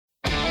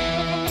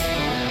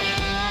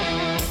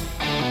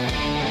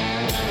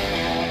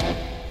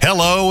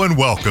Hello and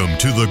welcome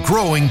to the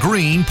Growing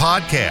Green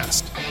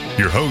podcast.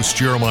 Your host,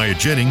 Jeremiah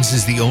Jennings,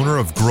 is the owner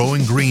of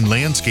Growing Green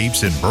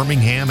Landscapes in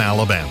Birmingham,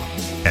 Alabama,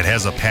 and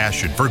has a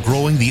passion for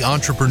growing the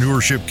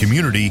entrepreneurship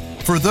community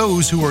for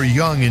those who are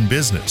young in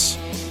business.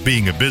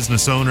 Being a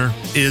business owner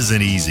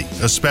isn't easy,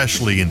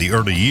 especially in the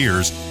early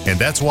years, and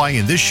that's why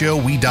in this show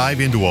we dive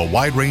into a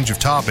wide range of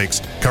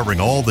topics covering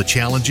all the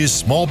challenges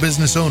small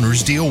business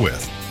owners deal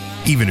with.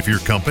 Even if your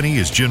company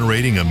is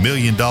generating $1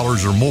 million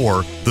or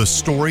more, the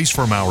stories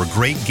from our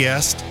great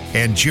guest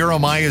and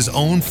Jeremiah's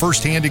own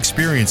firsthand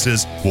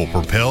experiences will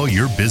propel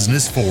your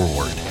business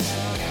forward.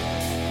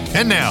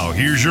 And now,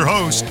 here's your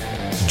host,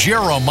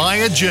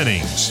 Jeremiah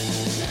Jennings.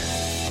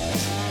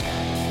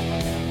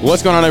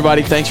 What's going on,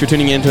 everybody? Thanks for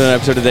tuning in to another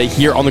episode today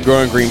here on the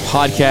Growing Green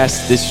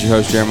podcast. This is your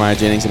host, Jeremiah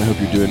Jennings, and I hope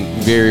you're doing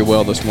very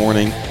well this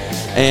morning.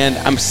 And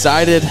I'm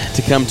excited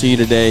to come to you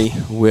today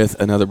with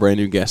another brand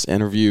new guest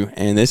interview,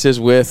 and this is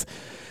with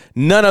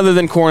none other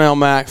than Cornell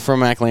Mack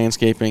from Mack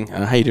Landscaping.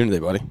 How you doing today,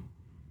 buddy?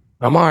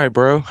 I'm all right,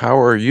 bro. How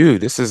are you?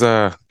 This is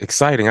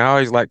exciting. I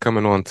always like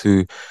coming on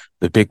to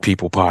the Big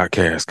People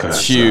podcast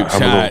because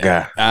I'm a little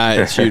guy.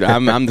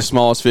 I'm the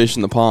smallest fish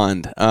in the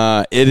pond.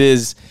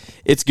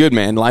 It's good,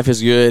 man. Life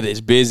is good.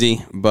 It's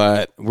busy,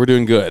 but we're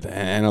doing good,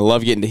 and I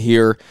love getting to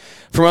hear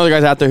from other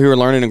guys out there who are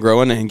learning and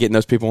growing and getting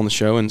those people on the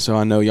show, and so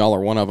I know y'all are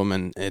one of them,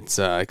 and it's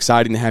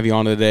exciting to have you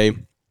on today.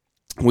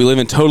 We live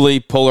in totally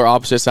polar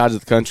opposite sides of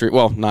the country.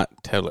 Well, not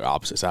totally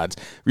opposite sides.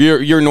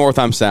 You're north,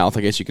 I'm south,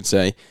 I guess you could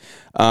say.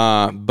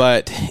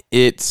 But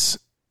it's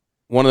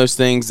one of those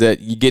things that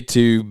you get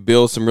to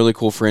build some really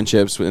cool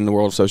friendships in the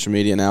world of social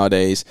media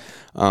nowadays,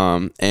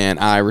 and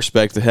I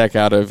respect the heck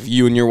out of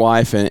you and your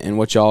wife and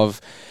what y'all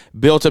have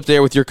built up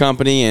there with your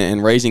company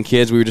and raising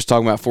kids. We were just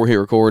talking about before hit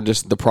record,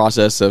 just the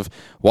process of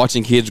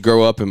watching kids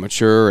grow up and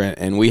mature.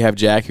 And we have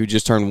Jack, who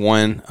just turned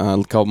one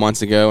a couple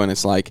months ago, and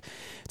it's like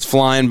it's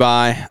flying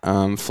by.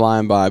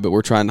 But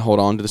we're trying to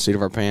hold on to the seat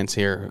of our pants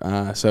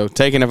here. So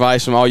taking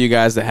advice from all you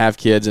guys that have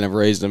kids and have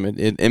raised them,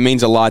 it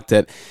means a lot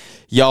that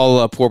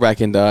y'all pour back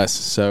into us.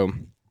 So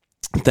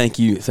Thank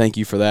you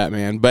for that,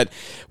 man. But,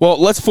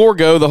 well, let's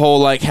forego the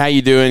whole, how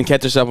you doing,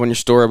 catch us up on your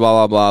story, blah,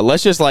 blah, blah.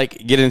 Let's just,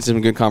 get into some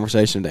good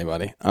conversation today,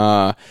 buddy.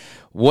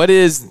 What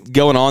is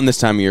going on this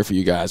time of year for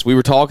you guys? We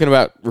were talking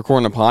about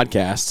recording a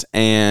podcast,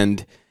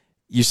 and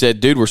you said,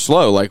 dude, we're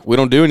slow. We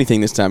don't do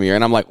anything this time of year.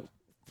 And I'm like,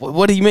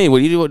 what do you mean? What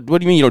do you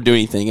mean you don't do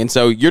anything? And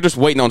so you're just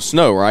waiting on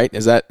snow, right?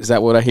 Is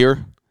that what I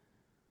hear?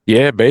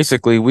 Yeah,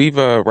 basically, we've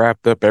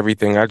wrapped up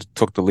everything. I just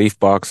took the leaf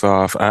box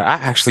off. I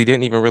actually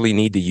didn't even really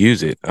need to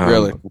use it.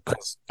 Really?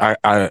 Because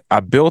I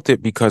built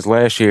it because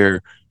last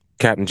year,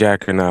 Captain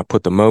Jack and I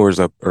put the mowers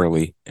up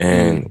early,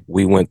 and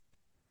we went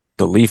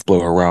the leaf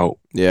blower route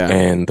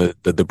and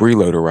the debris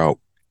loader route.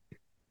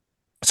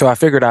 So I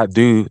figured I'd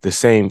do the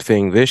same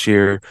thing this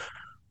year,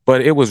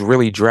 but it was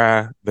really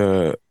dry.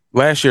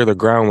 Last year, the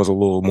ground was a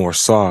little more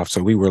soft,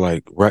 so we were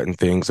rutting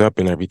things up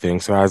and everything.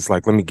 So I was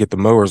like, let me get the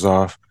mowers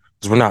off.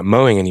 Because we're not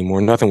mowing anymore.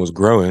 Nothing was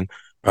growing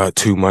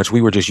too much.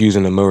 We were just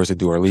using the mowers to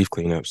do our leaf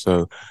cleanup.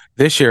 So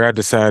this year I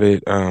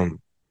decided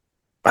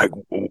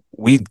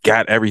we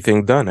got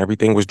everything done.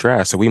 Everything was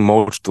dry. So we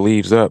mulched the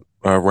leaves up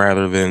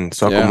rather than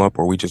suck them up,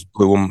 or we just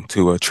blew them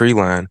to a tree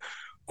line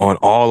on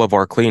all of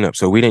our cleanup.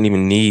 So we didn't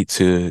even need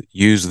to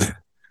use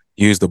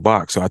the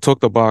box. So I took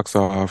the box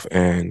off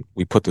and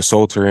we put the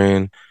Salter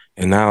in.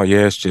 And now,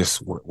 it's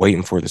just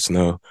waiting for the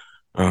snow.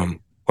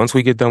 Once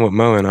we get done with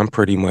mowing, I'm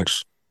pretty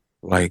much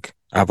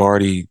I've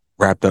already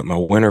wrapped up my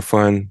winter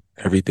fun.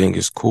 Everything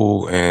is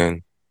cool,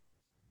 and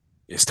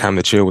it's time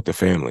to chill with the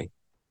family.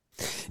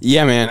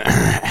 Yeah, man.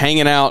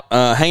 Hanging out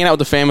with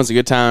the family is a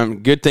good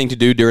time. Good thing to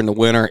do during the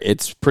winter.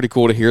 It's pretty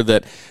cool to hear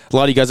that a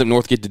lot of you guys up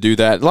north get to do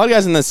that. A lot of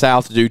guys in the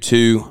south do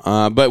too.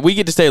 But we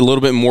get to stay a little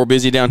bit more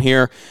busy down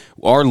here.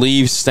 Our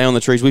leaves stay on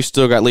the trees. We've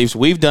still got leaves.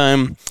 We've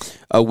done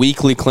a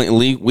weekly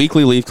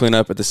leaf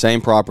cleanup at the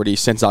same property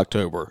since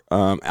October.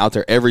 Out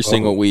there every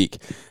single week.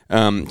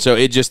 So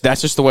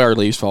that's just the way our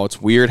leaves fall. It's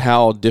weird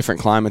how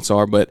different climates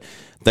are, but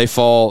they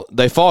fall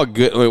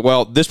good.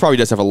 Well, this probably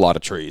does have a lot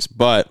of trees,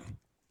 but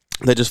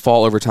they just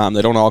fall over time.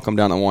 They don't all come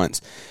down at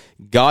once.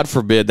 God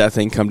forbid that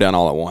thing come down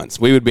all at once.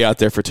 We would be out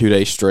there for 2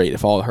 days straight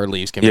if all her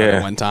leaves came down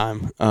at one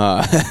time.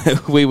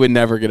 We would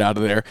never get out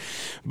of there.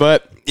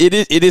 But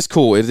it is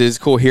cool. It is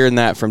cool hearing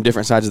that from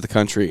different sides of the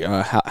country,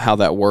 how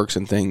that works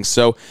and things.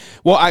 So,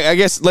 well, I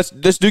guess let's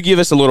do give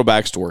us a little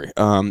backstory.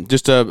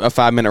 Just a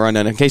 5-minute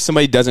rundown in case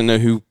somebody doesn't know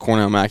who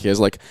Cornell Mack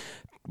is.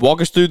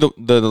 Walk us through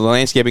the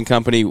landscaping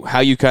company,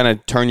 how you kind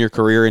of turn your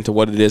career into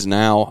what it is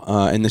now,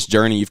 and this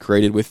journey you've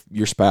created with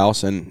your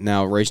spouse and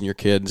now raising your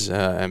kids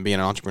and being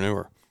an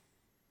entrepreneur.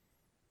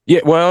 Yeah,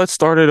 well, it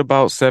started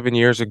about 7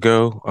 years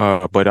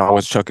ago, but I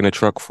was chucking a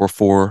truck for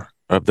 4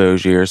 of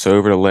those years. So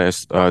over the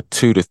last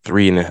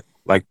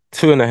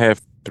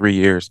 2.5, 3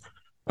 years,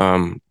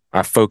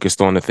 I focused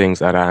on the things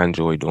that I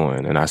enjoy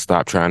doing, and I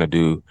stopped trying to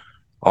do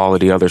all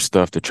of the other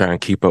stuff to try and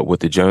keep up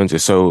with the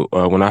Joneses. So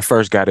when I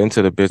first got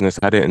into the business,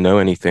 I didn't know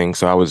anything.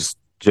 So I was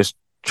just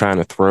trying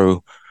to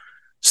throw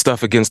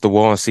stuff against the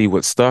wall and see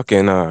what stuck.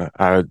 And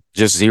I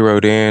just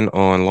zeroed in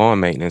on lawn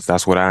maintenance.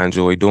 That's what I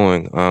enjoy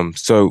doing.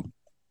 So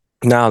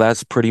now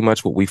that's pretty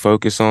much what we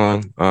focus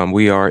on.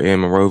 We are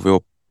in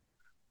Monroeville,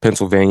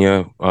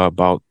 Pennsylvania,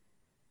 about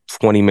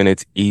 20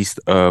 minutes east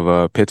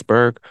of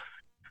Pittsburgh.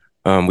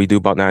 We do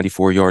about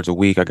 94 yards a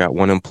week. I got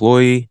one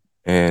employee,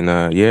 and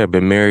I've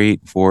been married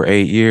for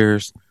 8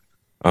 years.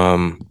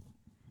 That's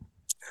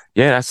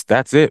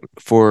it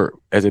for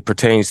as it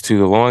pertains to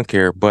the lawn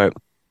care. But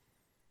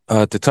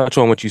to touch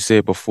on what you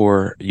said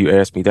before you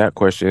asked me that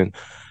question,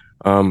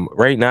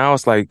 right now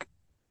it's like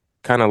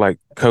kind of like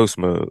coast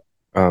mode,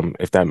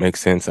 if that makes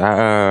sense.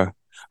 I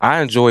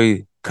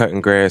enjoy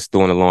cutting grass,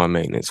 doing the lawn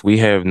maintenance. We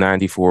have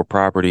 94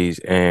 properties,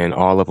 and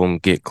all of them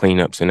get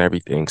cleanups and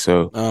everything.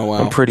 So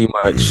I'm pretty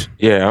much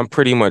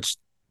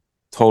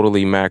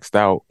totally maxed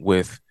out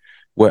with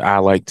what I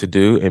like to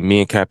do. And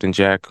me and Captain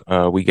Jack,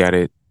 we got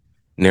it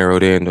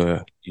narrowed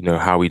into,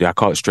 how I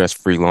call it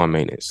stress-free lawn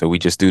maintenance. So we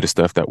just do the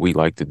stuff that we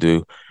like to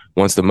do.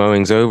 Once the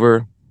mowing's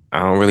over, I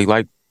don't really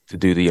like to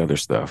do the other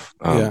stuff.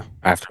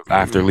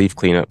 After leaf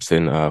cleanups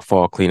and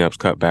fall cleanups,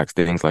 cutbacks,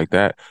 things like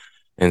that.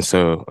 And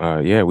so,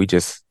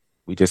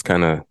 we just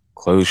kind of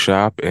close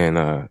shop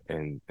and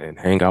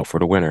hang out for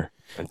the winter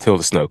until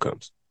the snow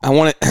comes. I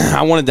want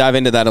to dive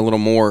into that a little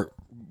more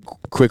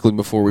quickly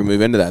before we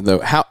move into that, though.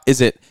 How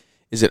is it?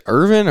 Is it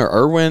Irvin or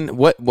Irwin?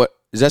 What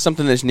is that?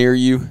 Something that's near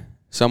you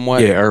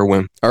somewhat? Yeah,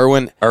 Irwin.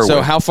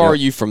 So how far are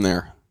you from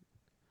there?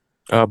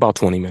 About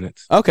 20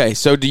 minutes. Okay,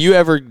 so do you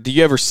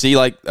ever see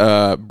like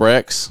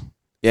Brex,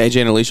 AJ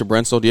and Alicia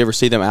Brensel? Do you ever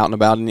see them out and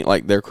about in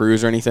like their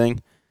crews or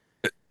anything?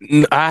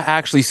 I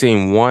actually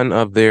seen one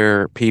of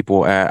their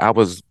people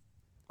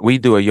we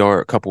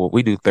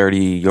do 30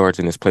 yards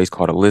in this place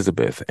called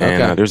Elizabeth.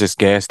 And there's this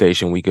gas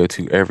station we go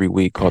to every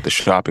week called the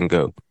Shop and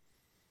Go.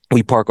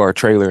 We park our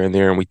trailer in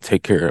there and we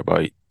take care of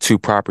about 2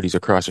 properties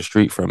across the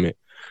street from it.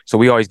 So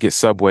we always get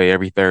Subway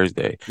every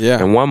Thursday. Yeah.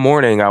 And one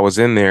morning I was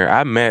in there,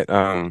 I met,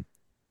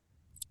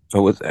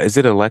 is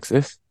it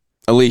Alexis?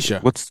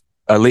 Alicia.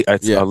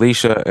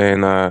 Alicia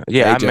and,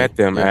 AJ. I met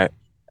them and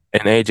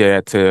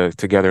AJ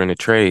together in the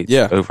trades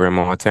over in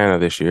Montana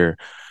this year.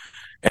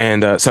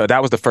 And so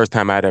that was the first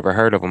time I'd ever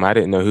heard of them. I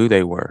didn't know who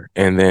they were.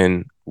 And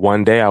then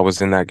one day I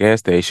was in that gas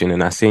station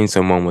and I seen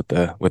someone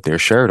with their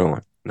shirt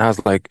on. And I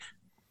was like,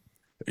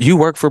 "You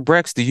work for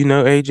Brex? Do you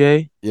know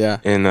AJ?" Yeah.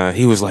 And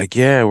he was like,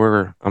 "Yeah,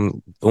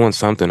 I'm doing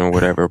something or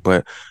whatever."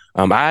 But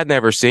I had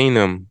never seen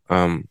them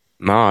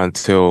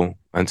until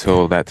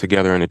that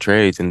together in the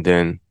trades. And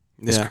then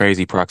this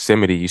crazy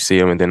proximity, you see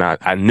them, and then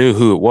I knew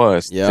who it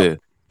was to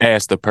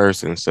ask the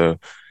person. So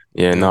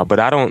but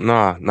I don't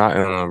not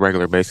on a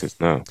regular basis.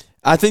 No.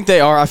 I think they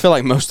are. I feel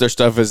like most of their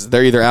stuff is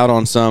they're either out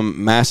on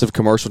some massive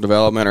commercial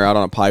development or out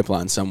on a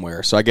pipeline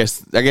somewhere. So I guess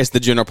the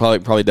general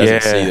public probably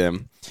doesn't see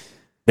them.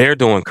 They're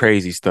doing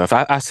crazy stuff.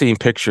 I seen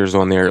pictures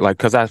on there, like,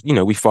 cause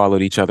we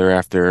followed each other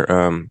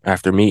after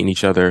meeting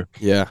each other.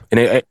 Yeah.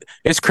 And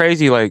it's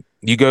crazy. Like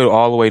you go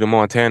all the way to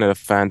Montana to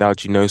find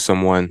out,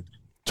 someone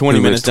 20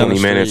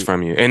 minutes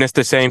from you. And it's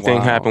the same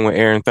thing happened with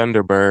Aaron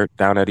Thunderbird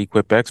down at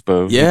Equip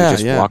Expo. Yeah. He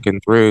was just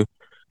walking through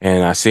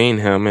and I seen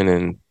him and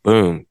then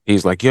boom,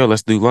 he's like, "Yo,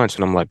 let's do lunch."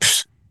 And I'm like,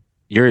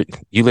 you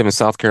live in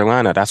South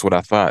Carolina. That's what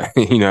I thought.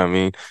 You know what I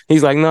mean?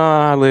 He's like, "No,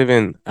 I live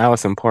in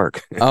Allison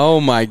Park." Oh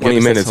my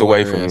goodness. 20 minutes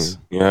away from me.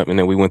 Yeah. And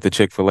then we went to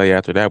Chick-fil-A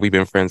after that. We've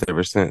been friends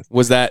ever since.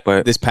 Was that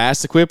this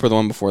past Equip or the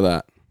one before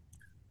that?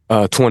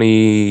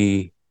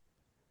 21.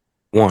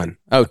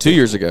 Oh, 2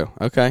 years ago.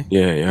 Okay.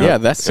 Yeah. Yeah,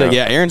 that's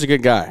Aaron's a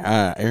good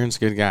guy. Aaron's a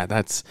good guy.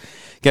 That's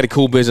got a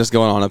cool business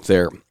going on up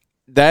there.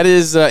 That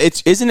is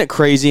isn't it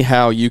crazy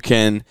how you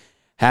can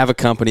have a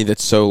company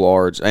that's so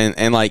large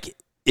and like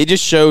it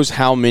just shows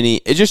how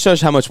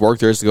much work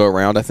there is to go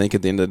around. I think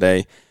at the end of the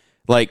day,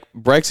 like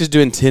Brex is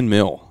doing 10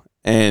 mil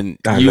and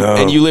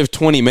you live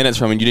 20 minutes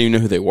from it and you didn't even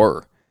know who they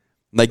were.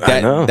 Like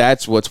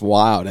that's what's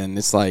wild. And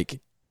it's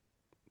like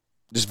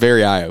just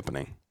very eye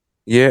opening.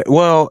 Yeah.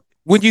 Well,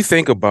 when you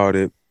think about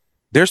it,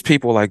 there's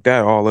people like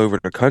that all over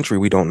the country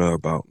we don't know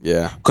about.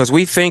 Yeah. Because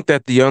we think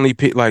that the only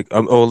people or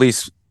at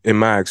least in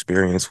my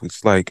experience,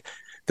 it's like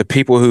the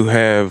people who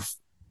have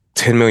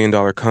 $10 million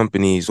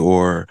companies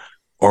or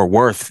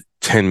worth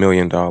 $10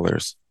 million,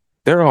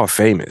 they're all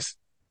famous.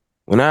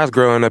 When I was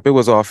growing up, it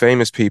was all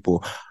famous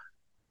people.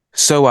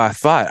 So I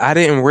thought, I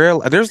didn't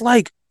realize there's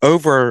like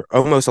over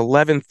almost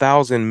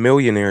 11,000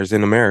 millionaires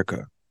in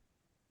America.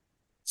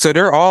 So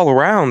they're all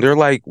around. They're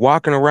like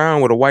walking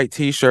around with a white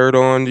t-shirt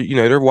on,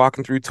 they're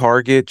walking through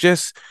Target,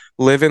 just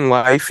living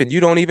life. And you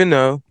don't even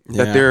know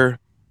that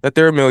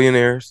they're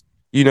millionaires,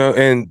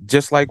 and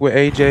just like with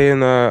AJ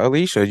and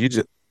Alicia, you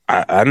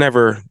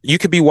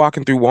could be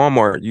walking through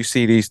Walmart. You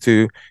see these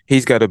two.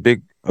 He's got a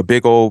big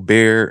old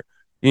beard,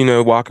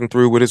 walking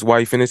through with his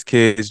wife and his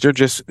kids. They're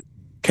just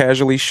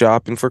casually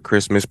shopping for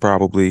Christmas,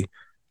 probably.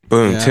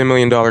 Boom, $10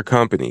 million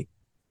company.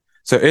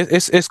 So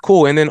it's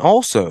cool. And then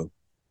also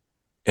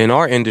in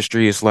our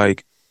industry, it's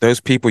like those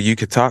people you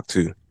could talk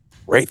to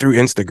right through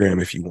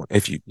Instagram if you want.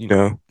 If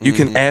you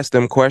can ask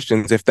them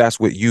questions if that's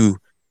what you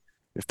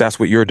if that's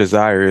what your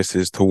desire is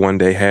to one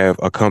day have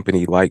a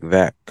company like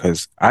that,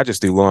 because I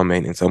just do lawn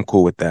maintenance. I'm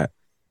cool with that.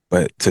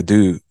 But to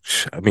do,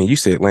 I mean, you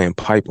said laying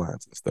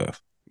pipelines and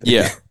stuff.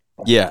 Yeah.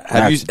 Yeah.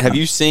 Have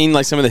you seen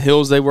like some of the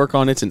hills they work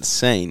on? It's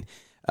insane.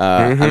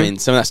 I mean,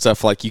 some of that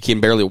stuff, like you can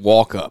barely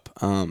walk up,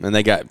 and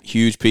they got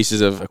huge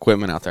pieces of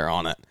equipment out there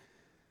on it.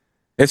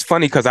 It's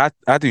funny because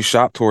I do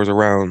shop tours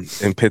around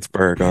in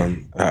Pittsburgh.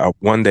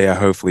 One day,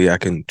 hopefully I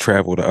can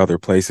travel to other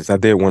places. I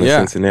did one in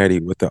Cincinnati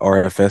with the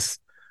RFS,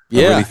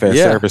 really fast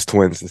service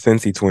twins, the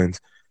Cincy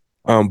twins.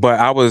 But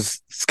I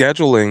was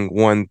scheduling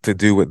one to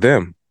do with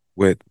them,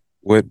 with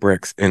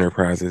Brex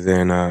Enterprises,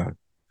 and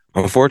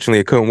unfortunately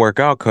it couldn't work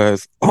out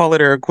because all of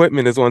their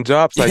equipment is on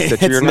job sites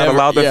that you're not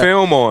allowed to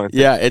film on.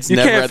 Yeah, you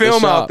can't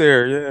film out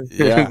there.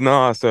 Yeah.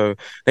 No, so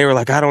they were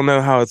like, I don't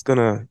know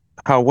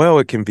how well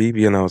it can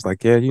be, and I was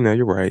like, yeah,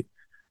 you're right,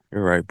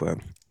 but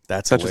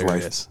that's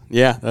hilarious.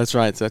 Yeah, that's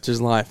right. Such is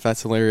life.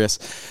 That's hilarious.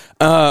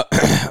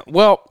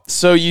 Well,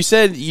 so you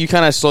said you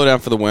kind of slow down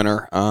for the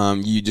winter.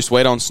 You just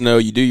wait on snow.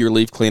 You do your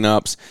leaf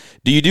cleanups.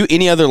 Do you do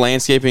any other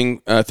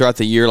landscaping throughout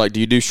the year? Like, do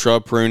you do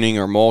shrub pruning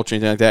or mulch or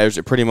anything like that? Or is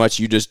it pretty much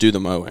you just do the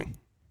mowing?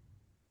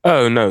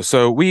 Oh no.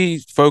 So we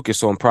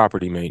focus on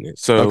property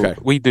maintenance. So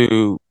we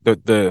do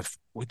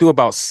we do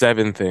about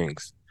 7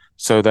 things.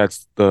 So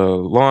that's the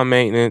lawn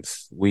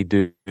maintenance. We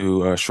do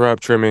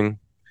shrub trimming.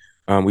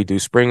 We do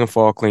spring and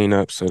fall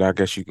cleanup. So I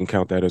guess you can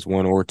count that as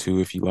 1 or 2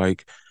 if you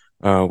like.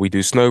 We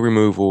do snow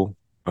removal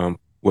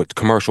with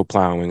commercial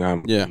plowing.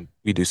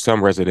 We do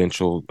some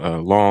residential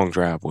long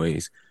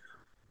driveways.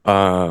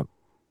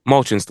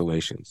 Mulch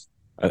installations.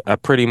 I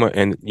pretty much,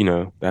 and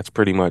that's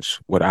pretty much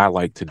what I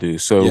like to do.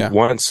 So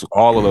once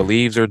all of the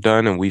leaves are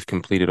done and we've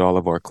completed all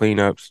of our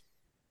cleanups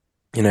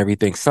and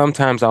everything,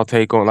 sometimes I'll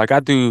take on, like I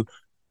do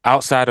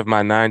outside of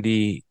my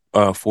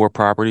 94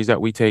 properties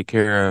that we take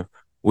care of,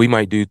 we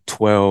might do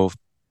 12,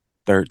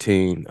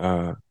 13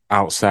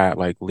 outside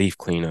like leaf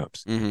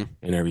cleanups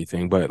and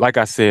everything. But like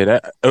I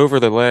said, over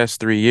the last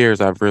 3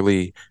 years, I've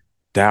really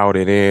dialed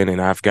it in,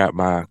 and I've got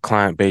my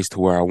client base to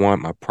where I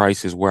want, my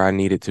prices where I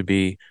need it to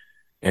be.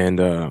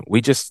 And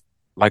we just,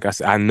 like I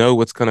said, I know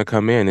what's going to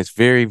come in. It's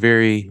very,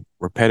 very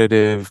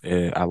repetitive.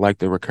 I like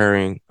the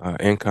recurring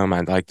income.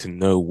 I'd like to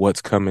know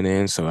what's coming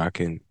in so I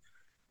can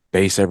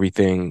base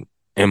everything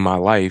in my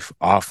life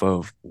off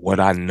of what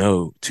I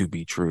know to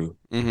be true,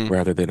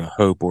 rather than a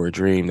hope or a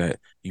dream that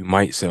you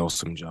might sell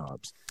some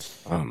jobs.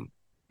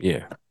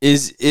 Yeah.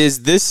 Is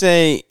this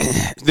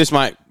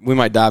we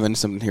might dive into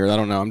something here. I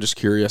don't know. I'm just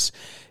curious.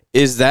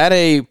 Is that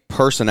a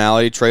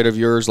personality trait of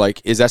yours? Like,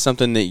 is that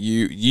something that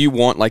you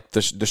want, like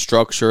the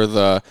structure,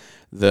 not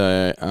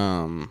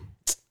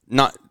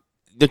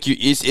like you?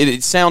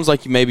 It sounds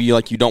like maybe you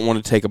don't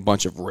want to take a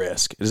bunch of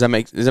risk. Does that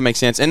make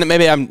sense? And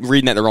maybe I'm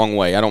reading that the wrong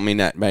way. I don't mean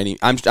that by any.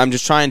 I'm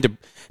just trying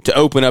to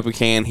open up a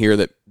can here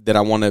that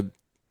I want to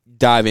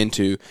dive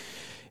into.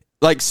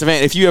 Like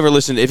Savannah, if anybody ever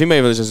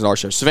listens to our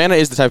show, Savannah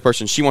is the type of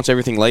person, she wants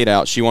everything laid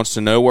out. She wants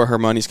to know where her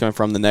money's coming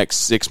from the next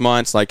 6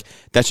 months. Like,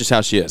 that's just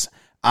how she is.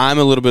 I'm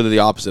a little bit of the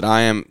opposite.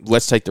 I am,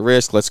 let's take the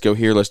risk. Let's go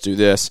here. Let's do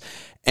this.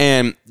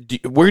 And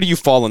where do you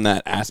fall in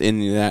that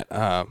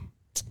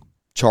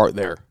chart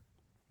there?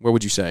 Where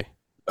would you say?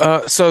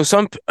 So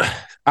I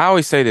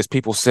always say this.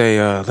 People say,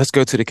 let's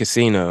go to the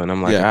casino. And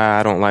I'm like,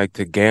 I don't like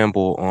to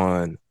gamble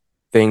on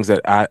things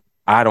that I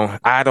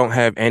don't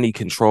have any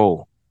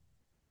control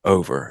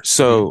over.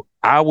 So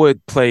I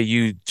would play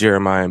you,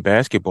 Jeremiah, in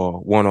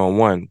basketball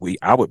 1-on-1.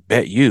 I would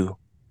bet you,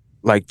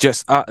 like,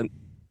 just I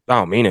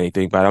don't mean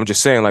anything, but I'm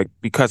just saying, like,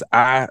 because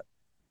I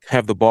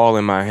have the ball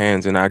in my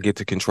hands and I get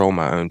to control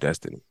my own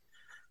destiny.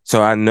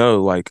 So I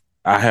know, like,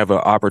 I have an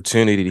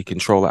opportunity to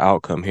control the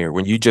outcome here.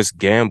 When you just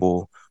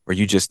gamble or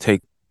you just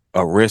take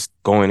a risk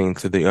going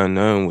into the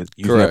unknown with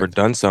you've never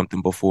done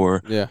something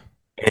before,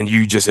 and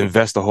you just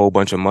invest a whole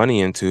bunch of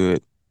money into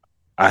it,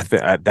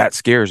 that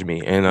scares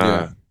me,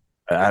 and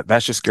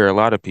that should scare a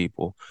lot of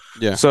people.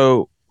 Yeah.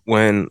 So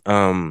when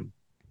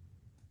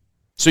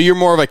So you're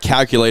more of a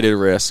calculated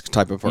risk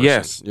type of person.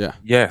 Yes. Yeah.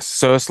 Yes.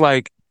 So it's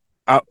like,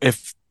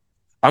 if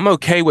I'm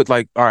okay with,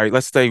 like, all right,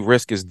 let's say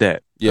risk is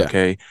debt. Yeah.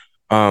 Okay.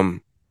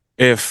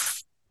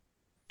 If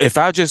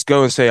I just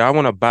go and say, I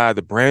want to buy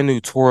the brand new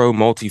Toro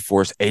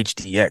Multiforce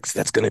HDX,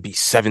 that's going to be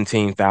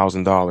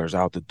 $17,000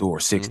 out the door,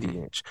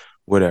 60-inch,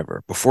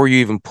 whatever, before you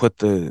even put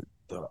the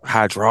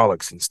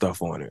hydraulics and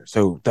stuff on there.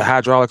 So the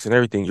hydraulics and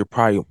everything, you're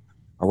probably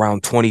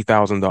around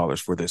 $20,000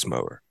 for this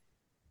mower.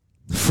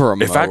 For a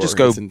mower, if I just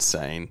go, it's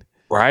insane.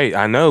 Right,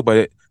 I know,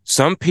 but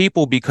some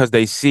people, because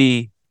they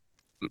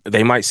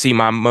might see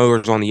my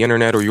mowers on the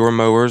internet or your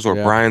mowers or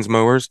Brian's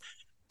mowers,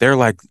 they're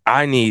like,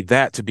 I need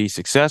that to be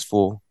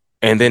successful,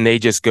 and then they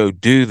just go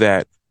do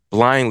that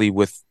blindly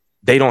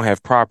they don't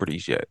have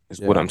properties yet, is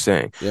what I'm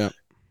saying. Yeah.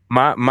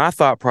 My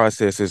thought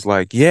process is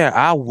like,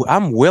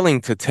 I'm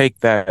willing to take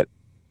that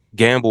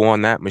gamble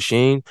on that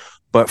machine,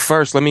 but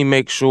first let me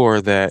make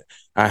sure that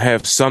I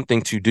have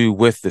something to do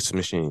with this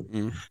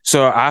machine.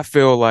 So I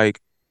feel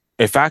like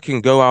if I can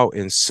go out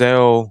and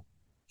sell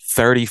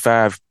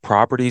 35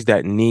 properties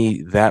that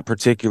need that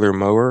particular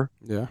mower,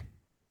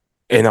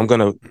 and I'm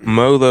going to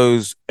mow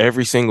those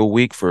every single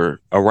week for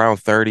around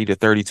 30 to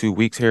 32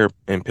 weeks here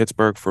in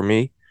Pittsburgh for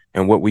me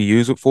and what we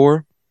use it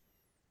for,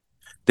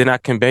 then I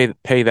can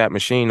pay that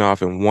machine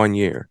off in 1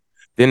 year.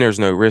 Then there's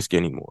no risk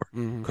anymore.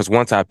 Because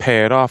once I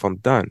pay it off, I'm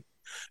done.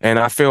 And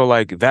I feel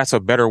like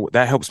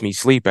that helps me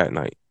sleep at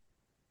night.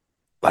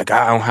 Like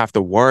I don't have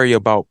to worry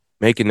about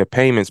making the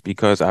payments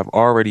because I've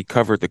already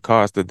covered the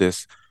cost of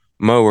this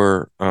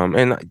mower.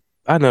 And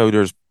I know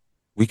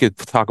we could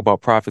talk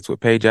about profits with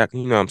Payjack,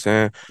 you know what I'm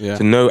saying? Yeah.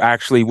 To know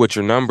actually what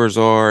your numbers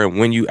are and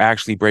when you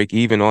actually break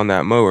even on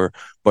that mower.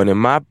 But in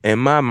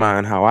my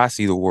mind, how I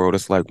see the world,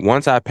 it's like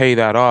once I pay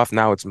that off,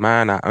 now it's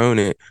mine, I own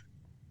it.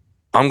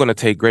 I'm going to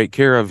take great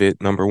care of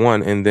it, number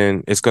one, and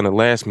then it's going to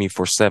last me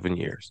for 7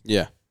 years.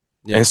 Yeah.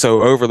 And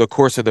so over the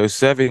course of those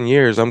 7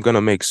 years, I'm going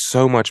to make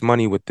so much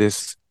money with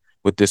this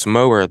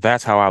mower.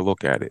 That's how I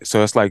look at it.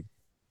 So it's like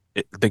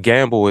the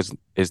gamble is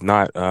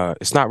not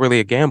it's not really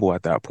a gamble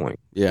at that point.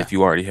 Yeah. If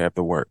you already have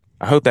the work.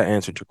 I hope that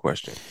answered your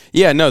question.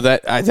 Yeah, no,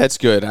 that's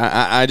good.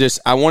 I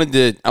wanted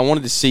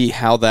to see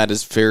how that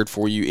has fared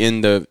for you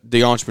in the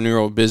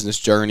entrepreneurial business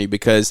journey,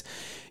 because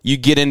you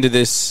get into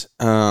this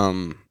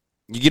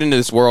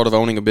world of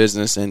owning a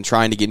business and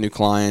trying to get new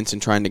clients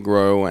and trying to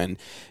grow, and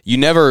you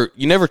never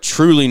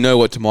truly know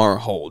what tomorrow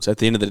holds at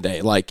the end of the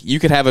day. Like, you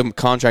could have a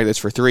contract that's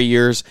for 3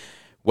 years,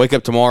 wake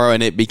up tomorrow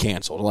and it be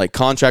canceled. Like,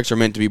 contracts are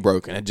meant to be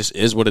broken. It just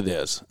is what it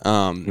is.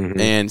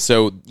 And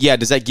so, yeah,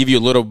 does that give you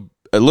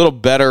a little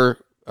better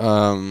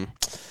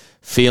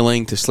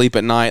feeling to sleep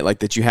at night, like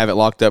that you have it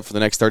locked up for the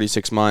next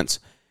 36 months?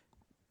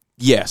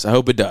 Yes, I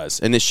hope it does,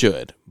 and it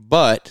should.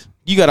 But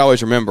you got to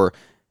always remember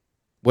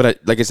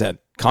like I said,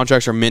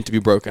 contracts are meant to be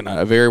broken.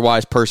 A very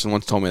wise person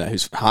once told me that,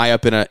 who's high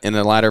up in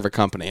a ladder of a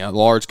company, a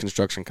large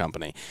construction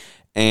company.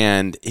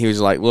 And he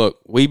was like, look,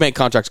 we make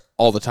contracts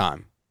all the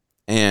time,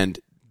 and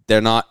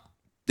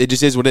it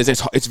just is what it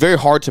is. It's very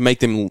hard to make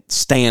them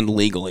stand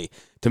legally,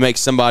 to make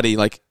somebody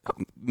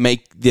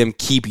make them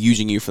keep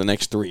using you for the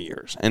next 3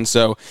 years. And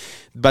so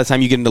by the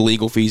time you get into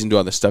legal fees and do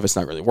all this stuff, it's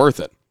not really worth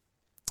it.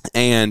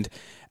 And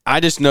I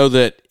just know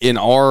that in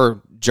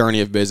our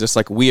journey of business,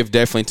 like, we have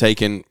definitely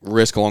taken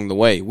risk along the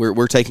way.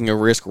 We're taking a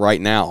risk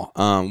right now.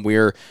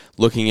 We're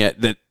looking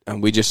at that.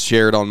 We just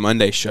shared on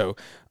Monday's show.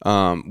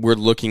 We're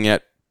looking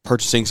at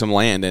purchasing some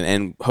land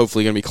and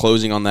hopefully going to be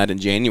closing on that in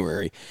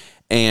January.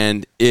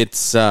 And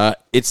it's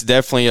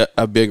definitely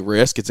a big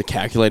risk. It's a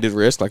calculated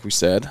risk, like we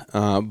said,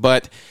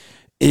 but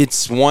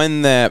it's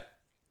one that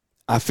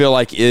I feel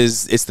like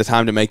it's the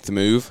time to make the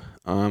move.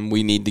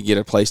 We need to get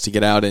a place to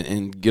get out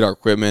and get our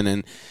equipment,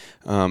 and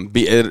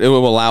it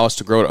will allow us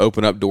to grow, to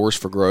open up doors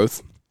for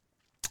growth.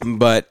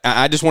 But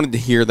I just wanted to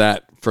hear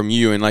that from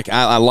you, and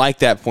I like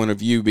that point of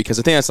view, because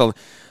I think that's a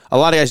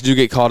lot of guys do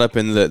get caught up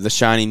in the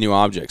shiny new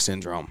object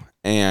syndrome,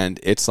 and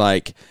it's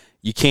like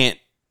you can't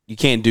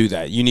do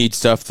that. You need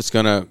stuff that's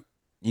gonna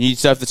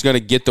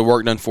get the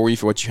work done for you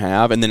for what you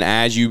have, and then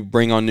as you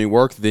bring on new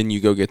work, then you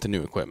go get the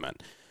new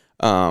equipment.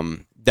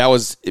 That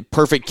was a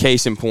perfect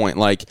case in point.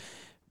 Like,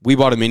 we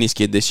bought a mini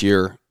skid this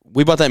year.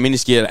 We bought that mini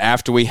skid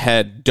after we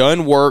had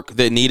done work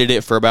that needed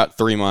it for about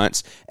 3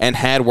 months and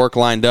had work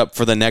lined up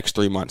for the next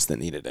 3 months that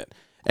needed it.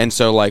 And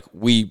so,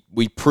 we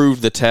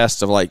proved the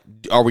test of,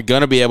 are we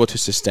going to be able to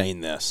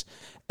sustain this?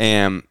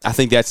 And I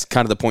think that's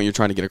kind of the point you're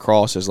trying to get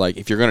across, is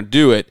if you're going to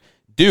do it.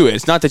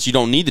 It's not that you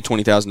don't need the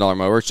 $20,000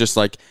 mower. It's just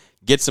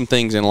get some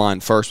things in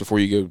line first before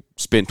you go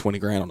spend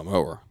 $20,000 on a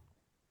mower.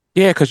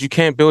 Yeah, because you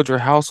can't build your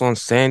house on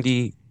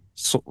sandy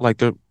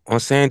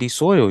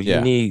soil. You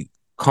need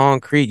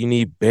concrete, you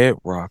need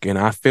bedrock, and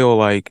I feel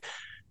like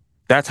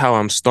that's how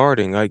I'm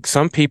starting. Like,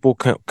 some people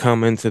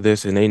come into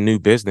this and they new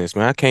business.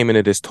 Man, I came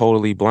into this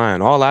totally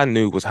blind. All I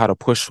knew was how to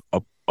push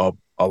a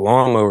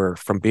lawnmower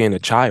from being a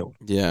child.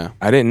 Yeah.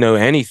 I didn't know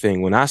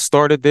anything. When I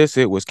started this,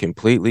 it was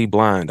completely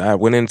blind. I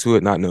went into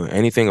it not knowing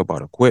anything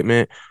about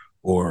equipment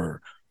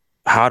or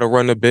how to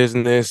run a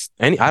business.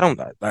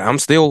 I'm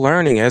still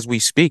learning as we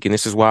speak. And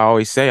this is why I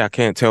always say I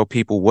can't tell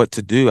people what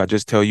to do. I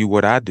just tell you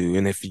what I do.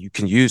 And if you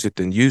can use it,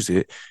 then use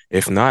it.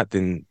 If not,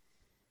 then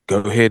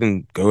go ahead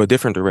and go a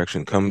different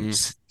direction. Come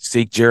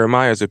seek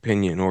Jeremiah's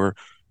opinion or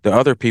the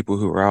other people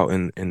who are out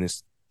in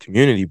this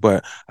community.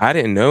 But I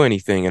didn't know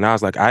anything. And I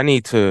was like, I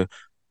need to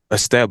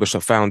establish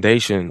a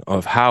foundation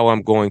of how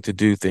I'm going to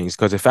do things.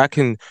 Because if I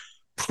can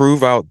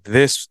prove out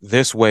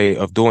this way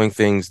of doing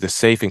things, the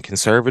safe and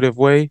conservative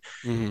way,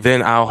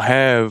 then I'll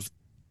have,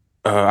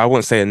 I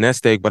wouldn't say a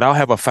nest egg, but I'll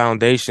have a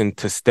foundation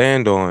to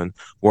stand on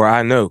where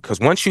I know.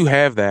 Because once you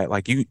have that,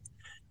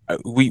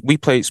 we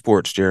played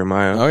sports,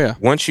 Jeremiah. Oh, yeah.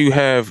 Once you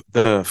have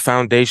the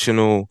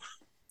foundational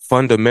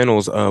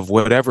fundamentals of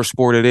whatever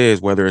sport it is,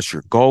 whether it's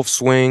your golf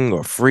swing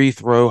or free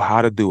throw,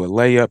 how to do a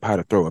layup, how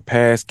to throw a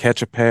pass,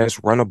 catch a pass,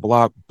 run a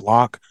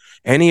block,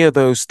 any of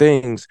those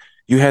things,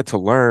 you had to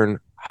learn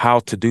how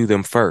to do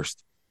them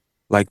first,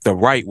 the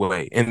right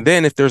way. And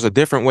then if there's a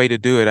different way to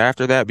do it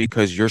after that,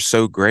 because you're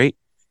so great,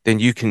 then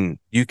you can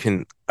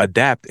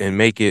adapt and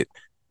make it,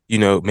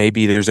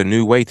 maybe there's a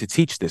new way to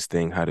teach this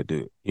thing how to do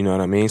it. You know what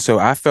I mean? So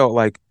I felt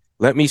like,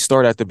 let me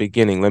start at the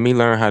beginning. Let me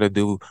learn how to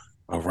do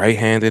a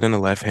right-handed and a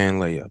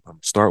left-hand layup. I'm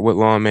gonna start with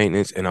lawn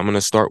maintenance, and I'm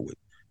gonna start with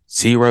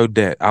zero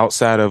debt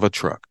outside of a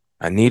truck.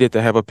 I needed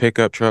to have a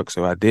pickup truck,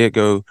 so I did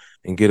go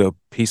and get a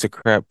piece of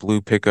crap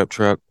blue pickup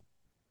truck,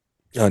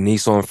 a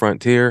Nissan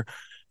Frontier,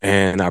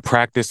 and I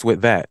practiced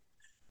with that.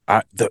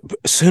 As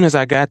soon as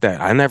I got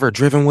that, I never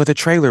driven with a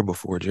trailer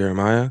before,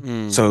 Jeremiah.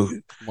 So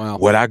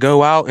would I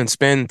go out and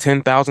spend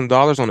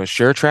 $10,000 on a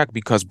SureTrack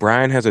because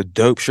Brian has a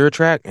dope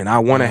SureTrack and I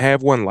want to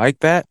have one like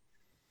that?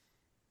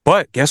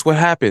 But guess what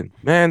happened?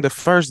 Man, the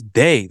first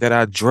day that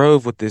I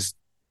drove with this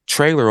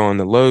trailer on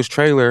the Lowe's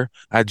trailer,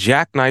 I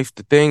jackknifed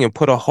the thing and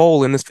put a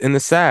hole in the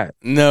side.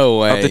 No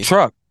way. Of the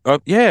truck.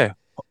 Yeah.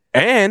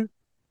 And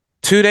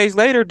 2 days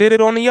later, did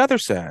it on the other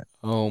side.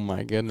 Oh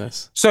my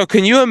goodness. So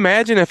can you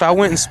imagine if I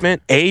went and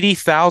spent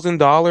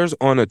 $80,000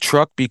 on a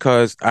truck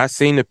because I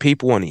seen the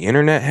people on the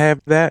internet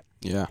have that?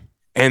 Yeah.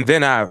 And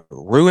then I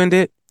ruined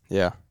it?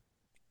 Yeah.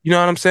 You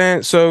know what I'm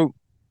saying? So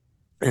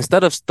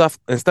instead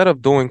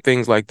of doing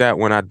things like that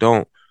when I'm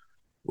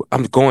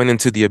going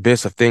into the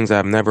abyss of things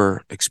I've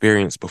never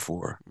experienced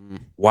before.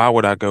 Why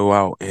would I go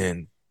out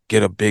and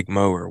get a big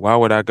mower? Why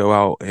would I go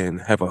out and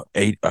have a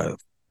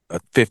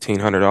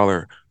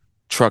 $1,500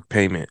 truck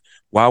payment?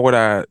 Why would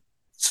I,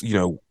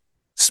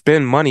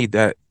 spend money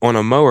that on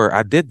a mower?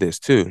 I did this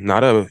too,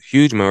 not a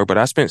huge mower, but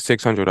I spent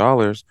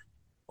 $600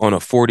 on a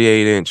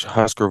 48-inch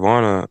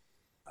Husqvarna.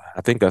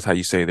 I think that's how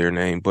you say their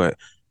name, but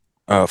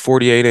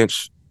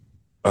 48-inch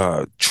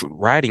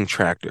riding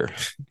tractor.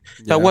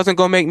 That wasn't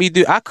gonna make me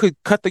do. I could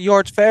cut the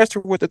yards faster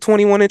with a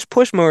 21-inch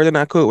push mower than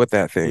I could with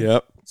that thing.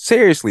 Yep.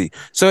 Seriously.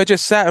 So it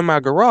just sat in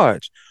my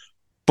garage.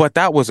 But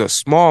that was a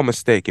small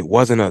mistake. It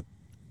wasn't a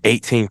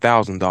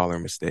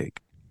 $18,000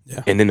 mistake.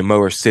 Yeah. And then the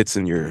mower sits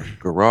in your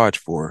garage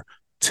for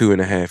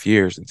 2.5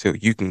 years until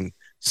you can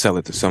sell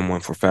it to someone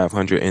for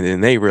 $500, and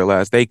then they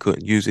realized they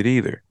couldn't use it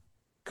either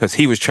because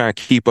he was trying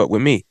to keep up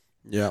with me.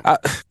 Yeah.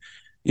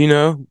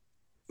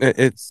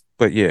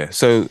 But yeah.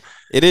 So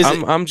it is. I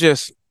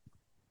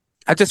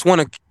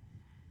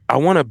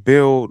want to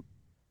build,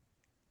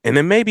 and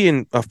then maybe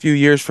in a few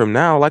years from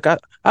now, like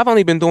I've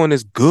only been doing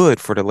this good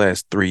for the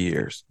last 3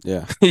 years.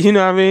 Yeah. You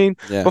know what I mean?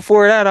 Yeah.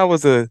 Before that, I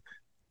was a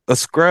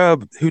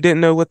scrub who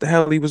didn't know what the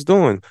hell he was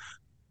doing.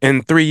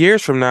 And 3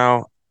 years from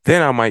now,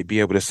 then I might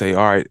be able to say,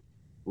 all right,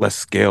 let's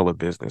scale a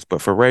business.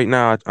 But for right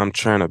now, I'm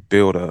trying to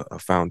build a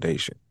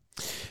foundation.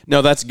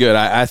 No, that's good.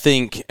 I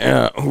think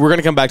we're going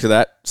to come back to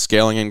that,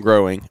 scaling and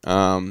growing.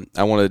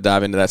 I wanted to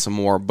dive into that some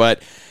more.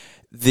 But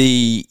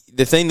the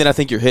thing that I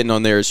think you're hitting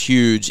on there is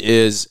huge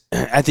is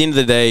at the end of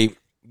the day,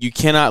 you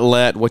cannot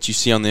let what you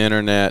see on the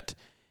internet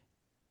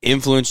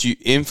influence you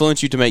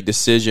to make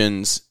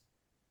decisions,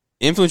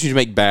 influence you to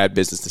make bad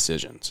business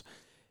decisions.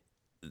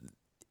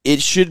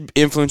 It should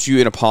influence you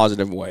in a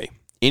positive way.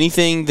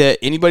 Anything that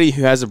anybody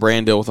who has a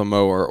brand deal with a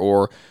mower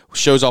or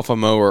shows off a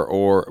mower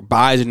or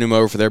buys a new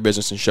mower for their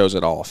business and shows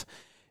it off,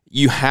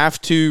 you have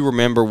to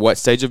remember what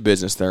stage of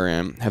business they're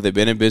in. Have they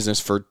been in business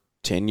for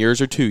 10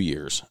 years or 2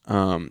 years?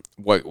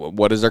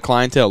 What does their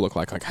clientele look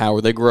like? Like, how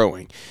are they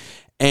growing?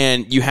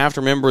 And you have to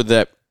remember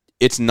that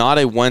it's not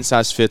a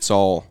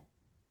one-size-fits-all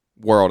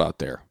world out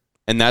there.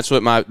 And that's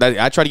what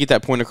I try to get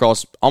that point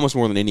across almost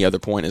more than any other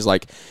point is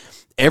like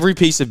every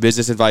piece of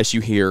business advice you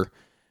hear,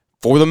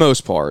 for the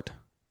most part,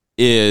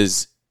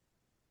 is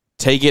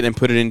take it and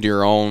put it into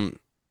your own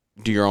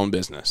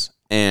business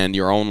and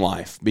your own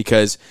life,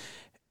 because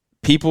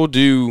people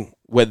do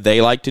what they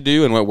like to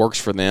do and what works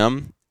for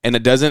them, and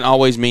it doesn't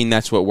always mean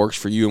that's what works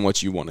for you and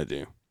what you want to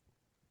do.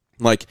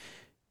 Like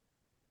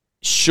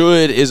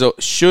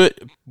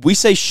we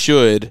say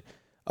should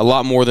a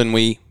lot more than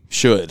we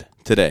should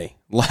today.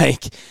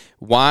 Like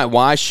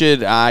why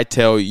should I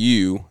tell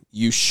you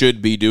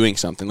should be doing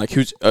something? Like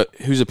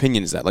whose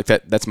opinion is that? Like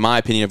that's my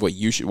opinion of what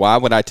you should. Why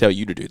would I tell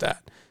you to do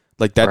that?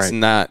 Like I'm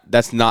not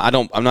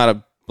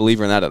a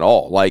believer in that at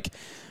all. Like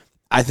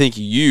I think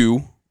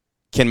you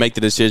can make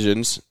the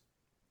decisions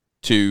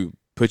to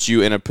put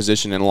you in a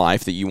position in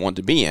life that you want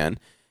to be in.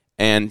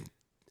 And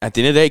at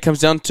the end of the day, it comes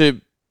down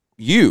to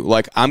you.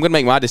 Like I'm going to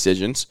make my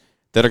decisions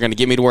that are going to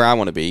get me to where I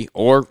want to be,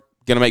 or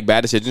going to make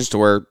bad decisions to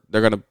where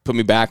they're going to put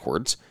me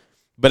backwards.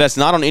 But that's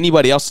not on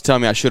anybody else to tell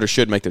me I should or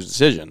should make those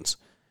decisions.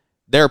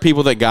 There are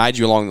people that guide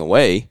you along the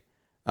way,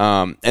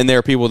 and there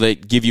are people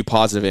that give you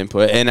positive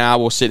input. And I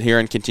will sit here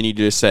and continue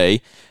to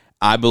say,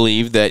 I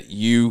believe that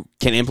you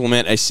can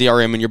implement a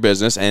CRM in your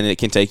business, and it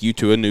can take you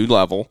to a new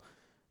level.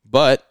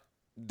 But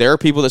there are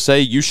people that say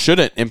you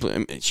shouldn't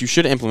implement a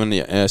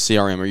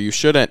CRM, or you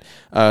shouldn't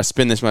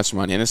spend this much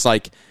money. And it's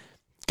like,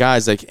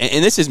 guys, like,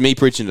 and this is me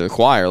preaching to the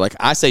choir. Like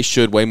I say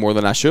should way more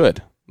than I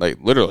should. Like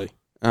literally.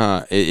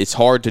 It's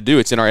hard to do.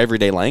 It's in our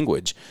everyday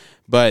language.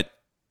 But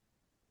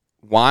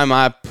why am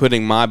I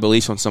putting my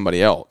beliefs on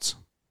somebody else?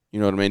 You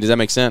know what I mean? Does that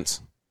make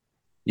sense?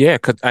 Yeah,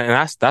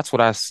 and that's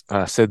what I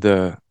said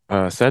to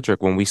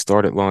Cedric when we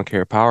started Lawn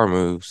Care Power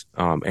Moves.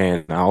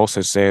 And I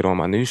also said on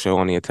my new show,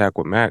 On the Attack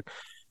with Mac,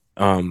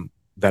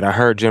 that I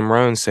heard Jim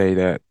Rohn say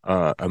that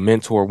a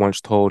mentor once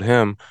told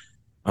him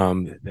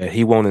that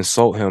he won't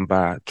insult him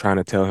by trying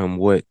to tell him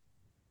what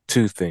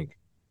to think.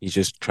 He's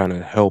just trying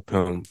to help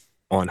him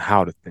on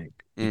how to think,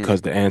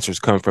 because the answers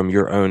come from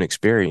your own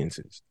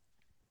experiences.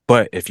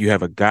 But if you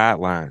have a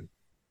guideline,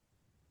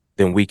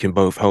 then we can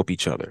both help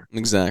each other.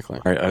 Exactly.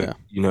 Right.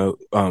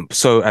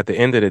 So at the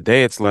end of the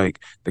day, it's like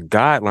the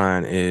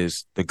guideline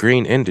is the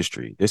green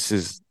industry. This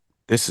is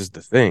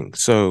the thing.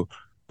 So,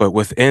 but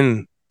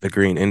within the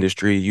green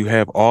industry, you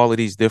have all of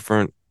these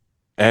different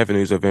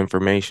avenues of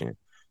information.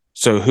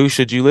 So who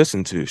should you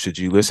listen to? Should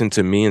you listen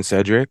to me and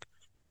Cedric?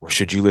 Or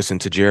should you listen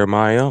to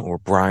Jeremiah or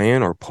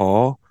Brian or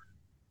Paul?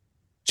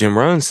 Jim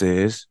Rohn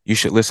says you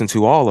should listen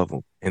to all of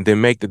them and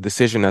then make the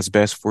decision that's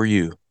best for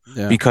you.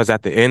 Yeah. Because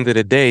at the end of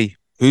the day,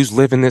 who's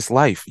living this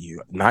life?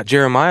 You, not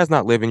Jeremiah's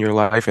not living your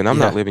life, and I'm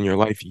not living your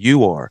life.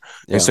 You are.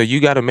 Yeah. And so you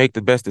got to make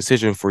the best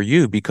decision for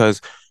you, because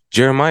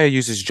Jeremiah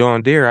uses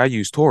John Deere. I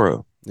use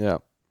Toro. Yeah.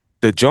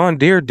 The John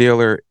Deere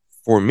dealer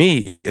for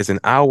me is an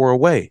hour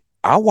away.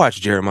 I watch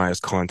Jeremiah's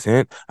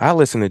content. I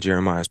listen to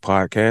Jeremiah's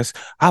podcast.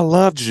 I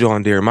loved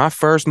John Deere. My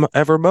first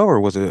ever mower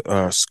was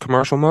a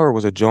commercial mower,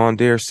 was a John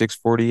Deere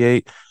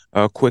 648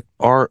 Quick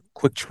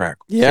Track.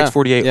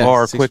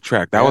 648R Quick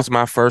Track. That was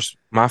my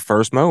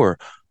first mower.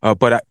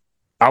 But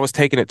I was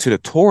taking it to the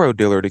Toro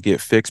dealer to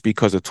get fixed,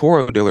 because the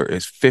Toro dealer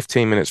is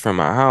 15 minutes from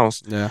my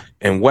house. Yeah.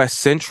 And West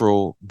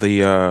Central,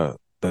 the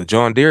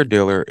John Deere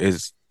dealer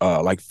is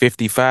like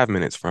 55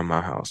 minutes from my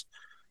house.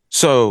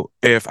 So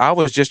if I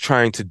was just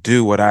trying to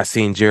do what I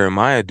seen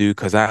Jeremiah do,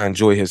 because I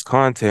enjoy his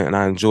content and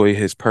I enjoy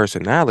his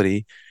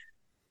personality,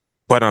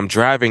 but I'm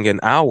driving an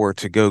hour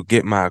to go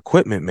get my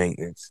equipment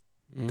maintenance,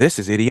 this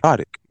is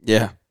idiotic.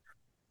 Yeah.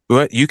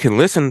 But you can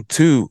listen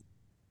to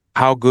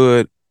how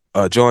good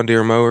a John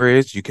Deere mower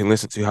is. You can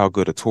listen to how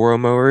good a Toro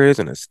mower is,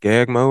 and a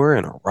Skag mower,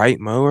 and a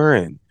Wright mower,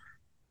 and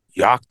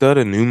Yakta,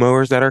 the new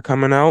mowers that are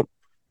coming out,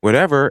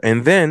 whatever.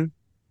 And then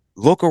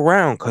look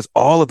around, because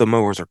all of the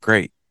mowers are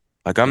great.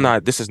 Like,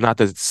 this is not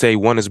to say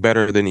one is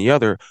better than the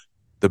other.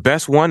 The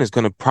best one is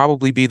going to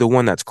probably be the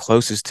one that's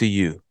closest to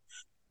you,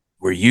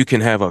 where you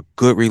can have a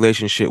good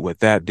relationship with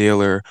that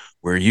dealer,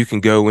 where you can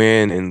go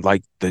in and,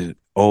 like the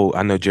old,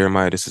 I know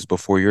Jeremiah, this is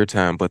before your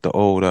time, but the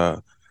old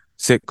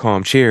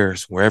sitcom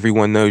Cheers, where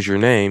everyone knows your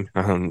name.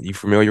 You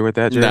familiar with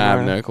that, Jeremiah? Nah, I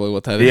have no clue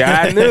what that is. Yeah,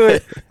 I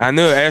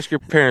knew it. Ask your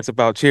parents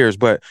about Cheers.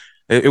 But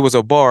it was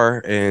a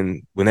bar,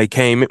 and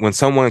when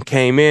someone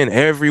came in,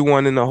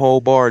 everyone in the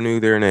whole bar knew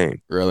their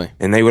name. Really?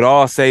 And they would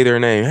all say their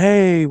name.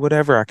 Hey,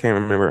 whatever. I can't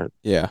remember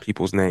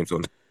people's names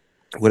or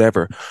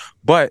whatever.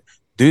 But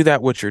do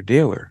that with your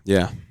dealer.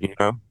 Yeah.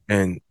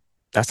 And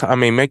that's how,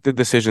 make the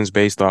decisions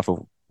based off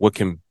of what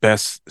can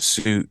best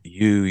suit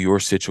you, your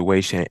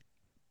situation,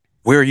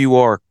 where you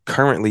are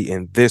currently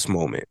in this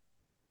moment.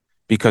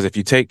 Because if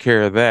you take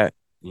care of that,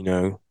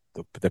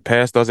 the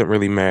past doesn't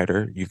really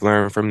matter. You've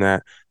learned from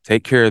that.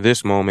 Take care of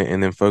this moment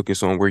and then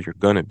focus on where you're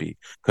going to be.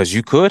 Because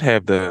you could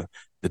have the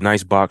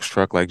nice box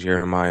truck like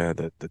Jeremiah,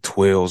 the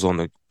twills on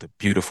the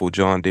beautiful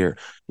John Deere,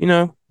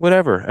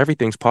 whatever.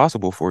 Everything's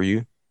possible for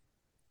you,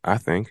 I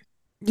think.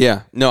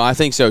 Yeah, no, I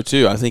think so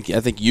too. I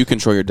think you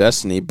control your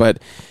destiny,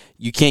 but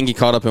you can't get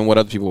caught up in what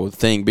other people would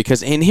think.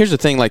 Because, and here's the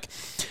thing, like,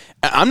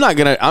 I'm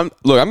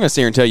gonna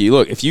sit here and tell you,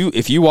 look, if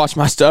you watch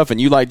my stuff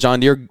and you like John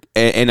Deere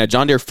and a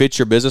John Deere fits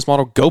your business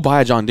model, go buy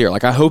a John Deere.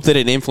 Like, I hope that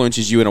it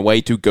influences you in a way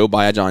to go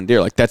buy a John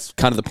Deere. Like, that's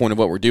kind of the point of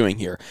what we're doing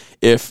here.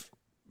 If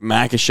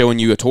Mac is showing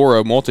you a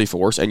Toro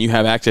Multiforce and you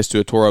have access to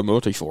a Toro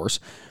Multiforce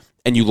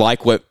and you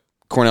like what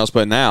Cornell's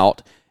putting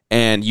out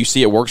and you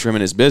see it works for him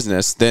in his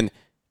business, then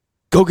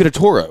go get a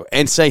Toro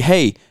and say,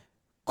 hey,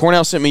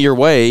 Cornell sent me your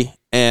way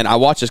and I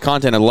watch his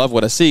content and love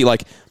what I see.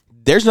 Like,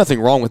 there's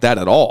nothing wrong with that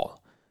at all.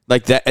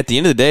 Like, that, at the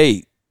end of the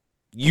day,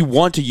 you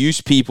want to use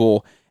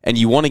people and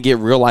you want to get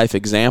real life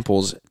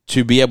examples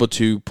to be able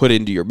to put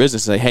into your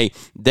business and say, hey,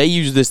 they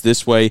use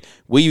this way.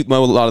 We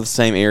mow a lot of the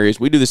same areas.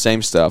 We do the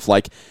same stuff.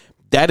 Like,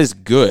 that is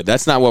good.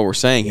 That's not what we're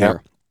saying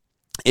here.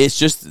 It's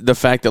just the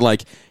fact that,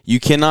 like, you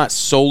cannot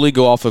solely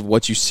go off of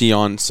what you see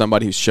on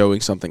somebody who's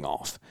showing something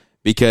off,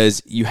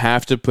 because you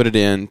have to put it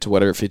into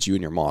whatever fits you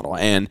in your model.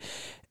 And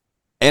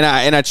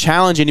I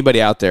challenge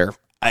anybody out there.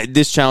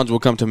 This challenge will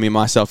come to me,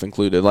 myself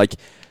included. Like,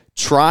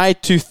 try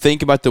to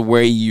think about the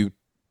way you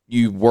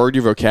word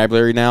your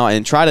vocabulary now,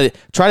 and try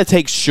to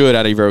take should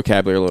out of your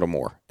vocabulary a little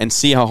more and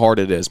see how hard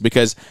it is,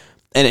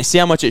 and see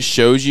how much it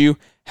shows you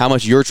how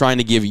much you're trying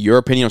to give your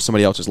opinion on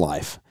somebody else's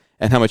life,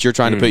 and how much you're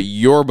trying to put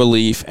your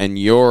belief and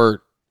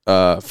your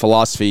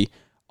philosophy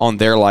on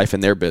their life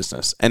and their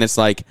business. And it's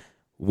like,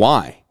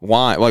 why?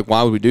 Like,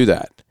 why would we do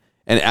that?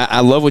 And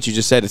I love what you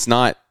just said. It's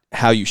not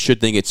how you should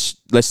think. It's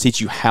let's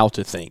teach you how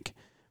to think,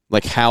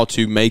 like how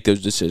to make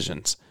those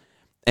decisions.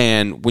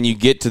 And when you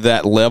get to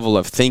that level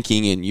of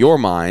thinking in your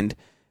mind,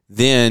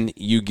 then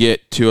you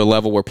get to a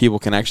level where people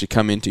can actually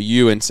come into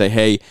you and say,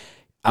 hey,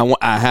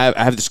 I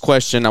have this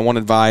question. I want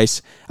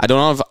advice. I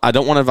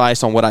don't want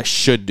advice on what I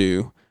should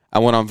do. I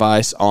want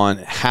advice on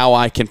how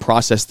I can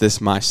process this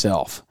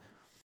myself.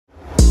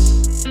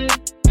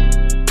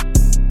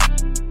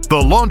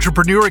 The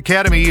Lawntrepreneur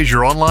Academy is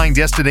your online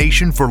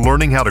destination for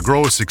learning how to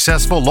grow a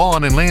successful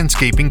lawn and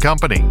landscaping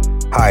company.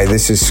 Hi,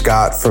 this is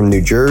Scott from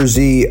New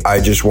Jersey.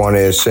 I just want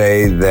to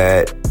say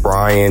that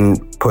Brian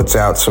puts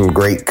out some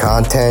great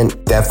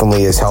content.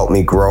 Definitely has helped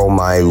me grow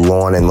my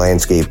lawn and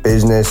landscape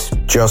business.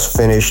 Just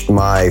finished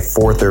my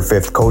 4th or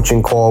 5th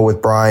coaching call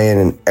with Brian,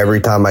 and every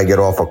time I get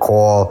off a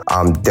call,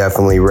 I'm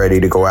definitely ready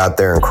to go out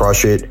there and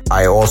crush it.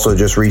 I also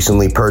just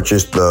recently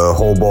purchased the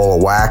whole ball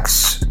of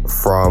wax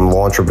from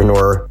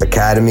Lawntrepreneur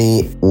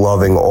Academy.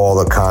 Loving all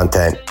the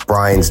content.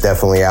 Brian's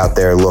definitely out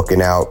there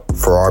looking out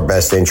for our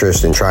best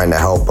interest and trying to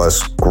help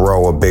us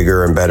grow a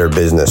bigger and better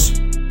business.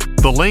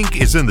 The link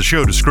is in the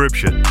show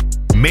description.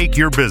 Make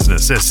your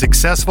business as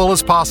successful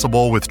as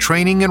possible with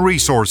training and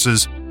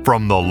resources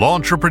from the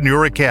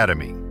Lawntrepreneur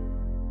Academy.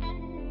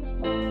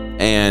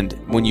 And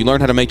when you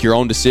learn how to make your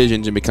own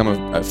decisions and become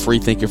a free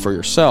thinker for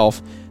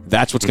yourself,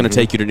 that's what's going to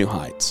take you to new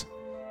heights.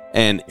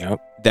 And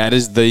that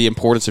is the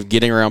importance of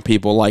getting around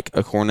people like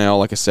a Cornell,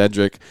 like a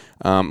Cedric,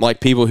 like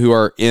people who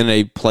are in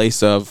a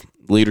place of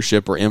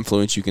leadership or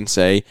influence, you can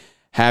say,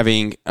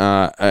 having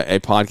a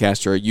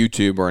podcast or a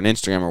YouTube or an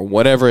Instagram or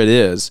whatever it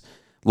is,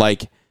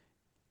 like.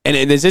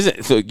 And this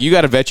isn't. So you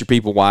got to vet your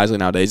people wisely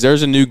nowadays.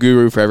 There's a new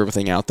guru for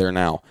everything out there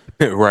now,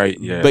 right?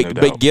 Yeah,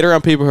 but get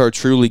around people who are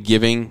truly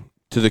giving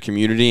to the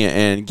community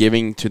and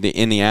giving to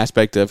in the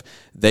aspect of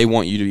they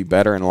want you to be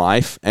better in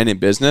life and in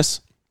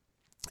business.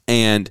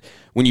 And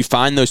when you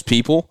find those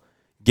people,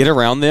 get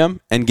around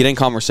them and get in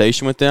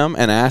conversation with them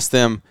and ask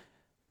them,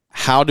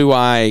 how do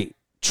I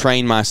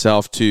train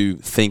myself to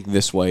think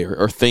this way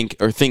or think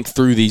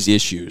through these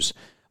issues?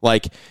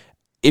 Like,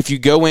 if you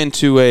go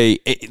into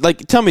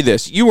tell me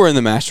this, you were in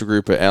the master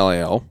group at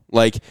LAL.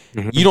 Like,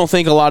 you don't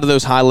think a lot of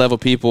those high level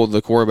people,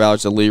 the Corey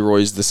Ballards, the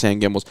Leroys, the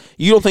Sam Gimbels,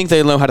 you don't think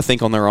they know how to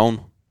think on their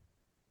own?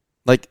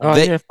 Like,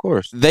 yeah, of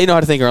course. They know how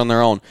to think on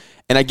their own.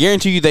 And I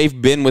guarantee you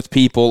they've been with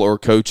people or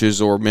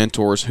coaches or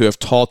mentors who have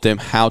taught them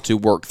how to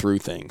work through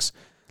things.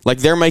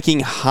 Like, they're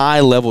making high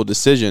level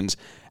decisions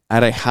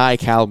at a high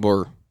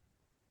caliber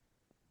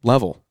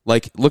level.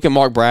 Like, look at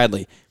Mark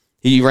Bradley.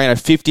 He ran a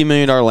 $50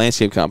 million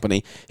landscape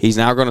company. He's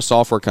now run a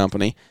software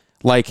company.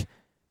 Like,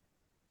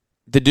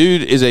 the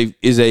dude is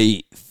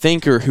a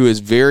thinker who is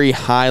very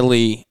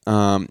highly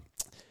not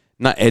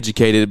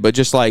educated, but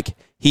just like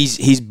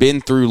he's been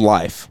through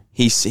life.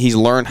 He's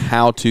learned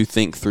how to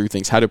think through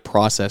things, how to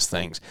process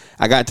things.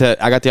 I got the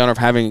honor of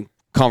having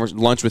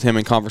lunch with him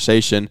in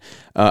conversation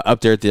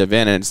up there at the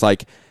event, and it's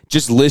like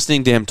just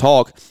listening to him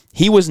talk.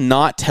 He was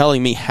not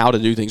telling me how to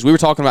do things. We were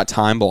talking about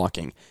time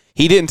blocking.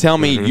 He didn't tell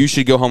me you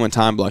should go home and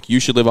time block. You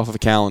should live off of a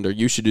calendar.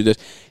 You should do this.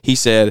 He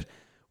said,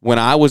 when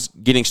I was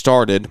getting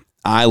started,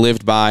 I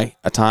lived by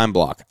a time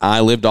block.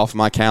 I lived off of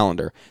my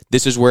calendar.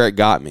 This is where it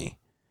got me.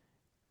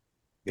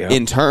 Yeah.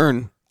 In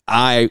turn,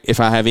 if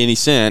I have any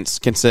sense,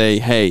 can say,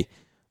 hey,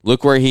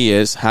 look where he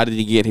is. How did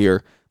he get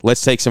here?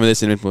 Let's take some of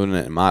this and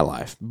implement it in my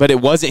life. But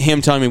it wasn't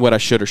him telling me what I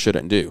should or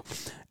shouldn't do.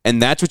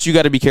 And that's what you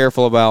got to be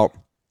careful about.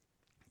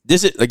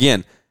 This is,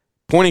 again,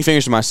 pointing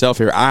fingers to myself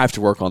here. I have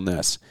to work on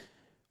this.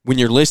 When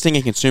you're listening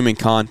and consuming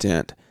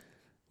content,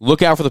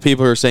 look out for the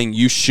people who are saying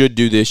you should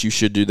do this, you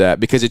should do that,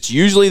 because it's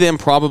usually them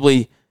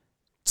probably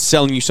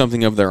selling you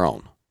something of their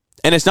own.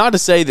 And it's not to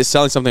say that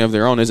selling something of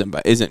their own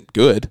isn't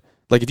good.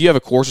 Like, if you have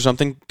a course or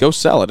something, go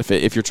sell it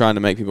if you're trying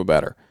to make people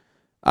better.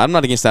 I'm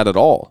not against that at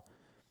all.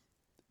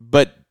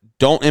 But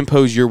don't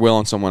impose your will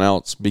on someone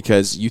else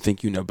because you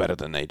think you know better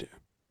than they do.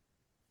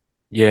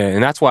 Yeah,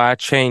 and that's why I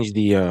changed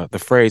the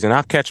phrase. And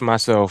I catch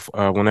myself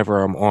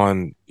whenever I'm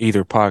on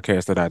either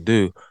podcast that I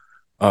do.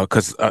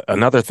 Because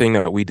another thing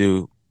that we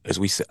do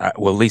is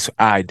at least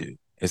I do,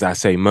 is I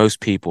say most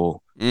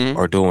people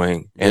are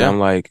doing. And I'm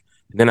like,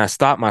 then I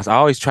stop myself. I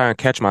always try and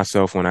catch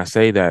myself when I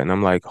say that. And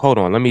I'm like, hold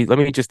on, let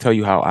me just tell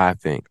you how I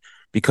think.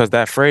 Because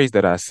that phrase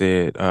that I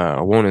said,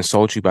 I won't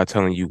insult you by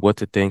telling you what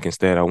to think.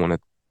 Instead, I want to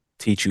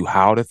teach you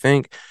how to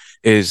think,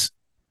 is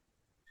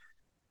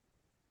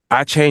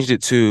I changed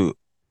it to,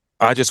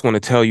 I just want to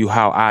tell you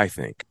how I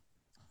think.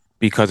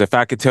 Because if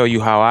I could tell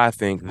you how I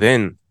think,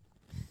 then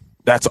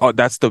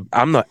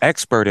I'm the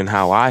expert in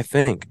how I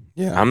think.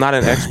 Yeah. I'm not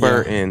an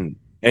expert in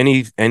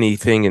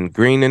anything in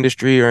green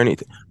industry or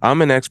anything.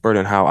 I'm an expert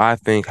in how I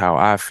think, how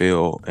I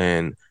feel,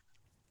 and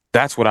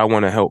that's what I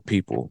want to help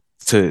people,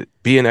 to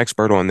be an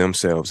expert on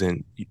themselves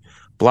and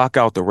block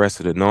out the rest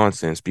of the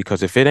nonsense.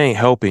 Because if it ain't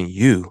helping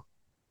you,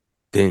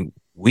 then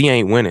we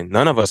ain't winning.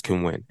 None of us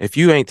can win if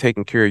you ain't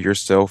taking care of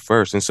yourself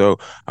first. And so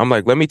I'm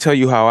like, let me tell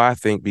you how I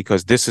think,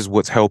 because this is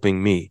what's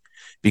helping me.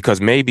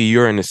 Because maybe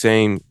you're in the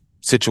same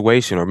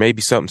situation, or maybe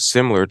something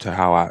similar to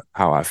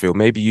how I feel.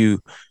 Maybe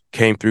you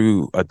came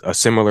through a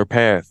similar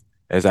path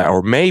as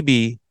or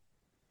maybe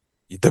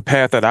the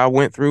path that I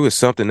went through is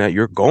something that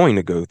you're going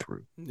to go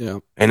through. Yeah.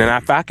 And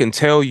then if I can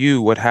tell you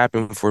what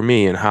happened for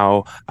me and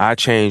how I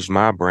changed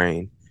my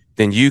brain,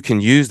 then you can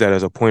use that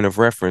as a point of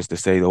reference to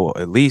say, oh,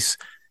 at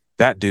least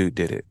that dude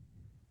did it,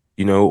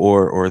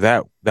 or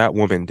that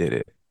woman did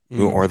it,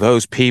 or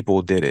those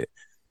people did it,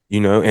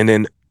 and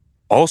then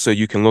also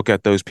you can look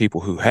at those people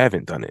who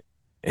haven't done it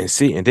and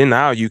see, and then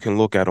now you can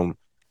look at them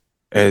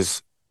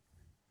as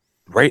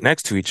right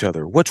next to each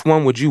other. Which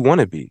one would you want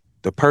to be?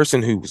 the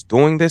person who was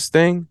doing this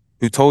thing,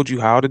 who told you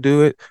how to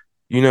do it,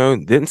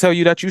 didn't tell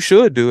you that you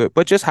should do it,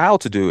 but just how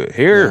to do it.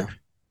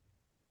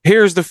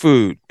 Here's the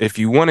food. If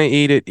you want to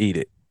eat it, eat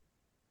it.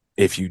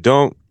 If you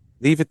don't,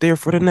 leave it there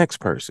for the next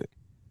person.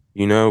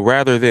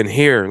 Rather than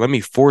here, let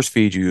me force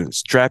feed you and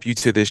strap you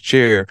to this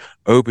chair,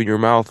 open your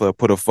mouth up,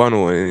 put a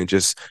funnel in, and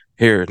just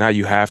here, now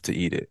you have to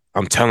eat it.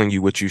 I'm telling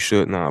you what you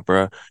should not,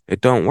 bro.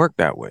 It don't work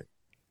that way.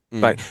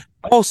 Like,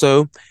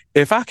 also,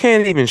 if I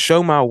can't even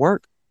show my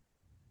work,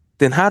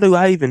 then how do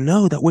I even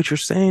know that what you're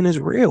saying is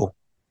real?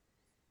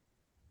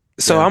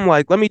 So I'm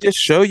like, let me just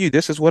show you,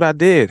 this is what I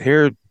did.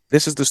 Here,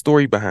 this is the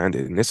story behind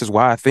it. And this is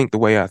why I think the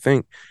way I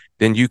think.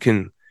 Then you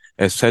can,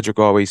 as Cedric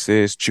always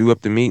says, chew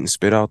up the meat and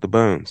spit out the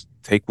bones.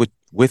 Take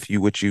with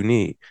you what you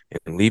need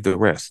and leave the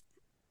rest.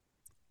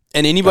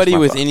 And anybody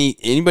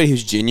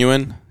who's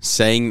genuine,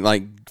 saying,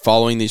 like,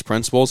 following these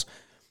principles,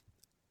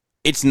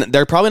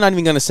 they're probably not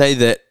even going to say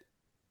that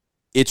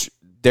it's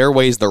their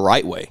way is the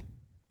right way.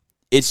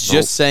 It's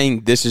just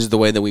saying this is the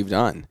way that we've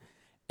done.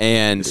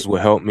 And this will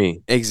help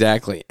me.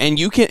 Exactly. And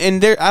you can,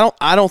 and there,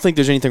 I don't think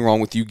there's anything wrong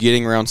with you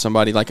getting around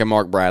somebody like a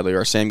Mark Bradley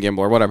or a Sam Gimbel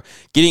or whatever,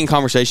 getting in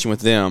conversation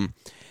with them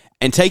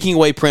and taking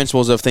away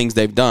principles of things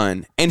they've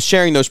done and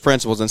sharing those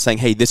principles and saying,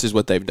 hey, this is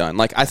what they've done.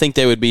 Like, I think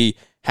they would be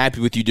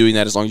happy with you doing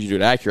that as long as you do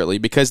it accurately,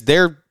 because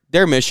their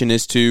mission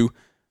is to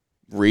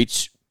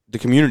reach the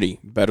community,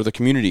 better the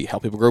community,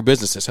 help people grow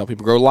businesses, help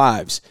people grow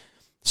lives.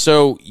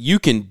 So you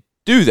can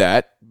do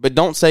that, but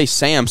don't say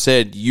Sam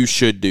said you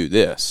should do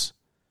this.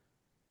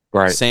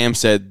 Right. Sam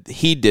said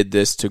he did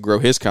this to grow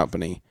his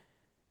company.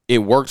 It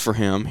worked for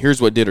him. Here's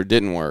what did or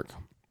didn't work.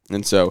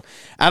 And so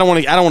I don't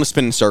want to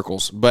spin in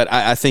circles, but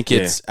I think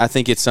it's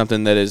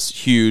something that is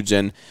huge,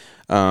 and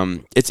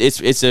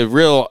it's a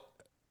real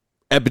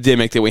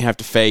epidemic that we have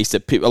to face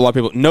that a lot of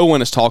people, no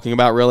one is talking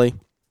about really.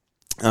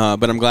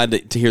 But I'm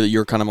glad to hear that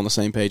you're kind of on the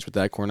same page with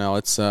that, Cornell.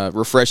 It's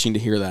refreshing to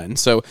hear that. And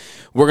so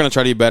we're going to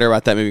try to be better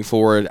about that moving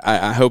forward.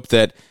 I hope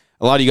that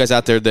a lot of you guys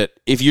out there, that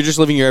if you're just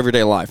living your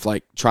everyday life,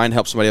 like trying to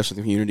help somebody else in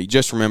the community,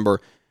 just remember,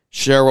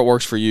 share what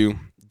works for you.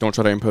 Don't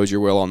try to impose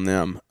your will on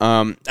them.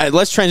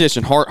 Let's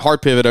transition,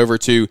 hard pivot over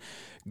to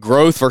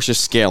growth versus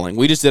scaling.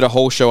 We just did a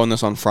whole show on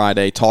this on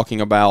Friday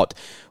talking about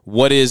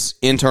what is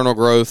internal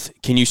growth.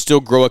 Can you still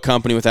grow a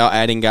company without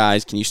adding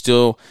guys? Can you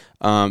still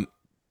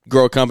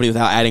grow a company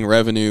without adding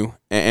revenue?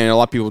 And a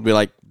lot of people would be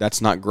like,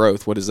 that's not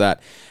growth. What is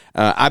that?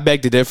 I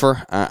beg to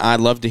differ. I'd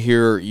love to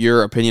hear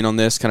your opinion on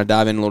this, kind of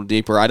dive in a little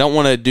deeper. I don't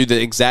want to do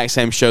the exact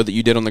same show that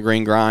you did on the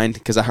Green Grind,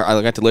 because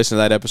I got to listen to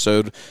that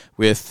episode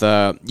with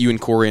you and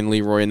Corey and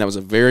Leroy, and that was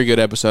a very good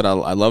episode.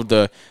 I love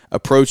the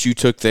approach you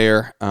took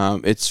there.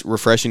 It's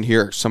refreshing to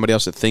hear somebody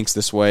else that thinks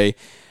this way.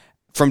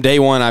 From day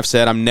one, I've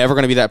said I'm never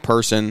going to be that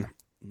person.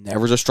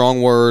 Never is a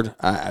strong word.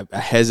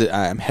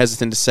 I'm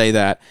hesitant to say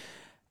that.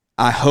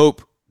 I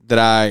hope that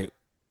I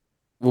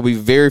will be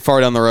very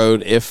far down the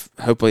road, if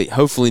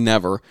hopefully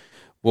never,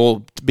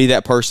 will be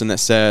that person that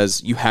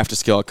says you have to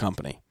scale a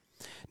company.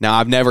 Now,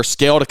 I've never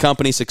scaled a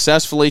company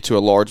successfully to a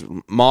large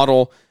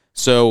model,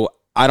 so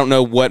I don't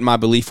know what my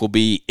belief will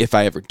be if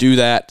I ever do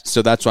that.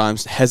 So that's why I'm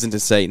hesitant to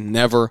say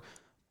never.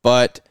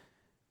 But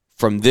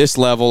from this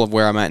level of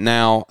where I'm at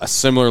now, a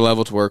similar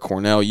level to where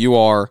Cornell you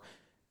are,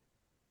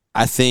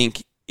 I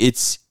think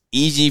it's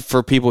easy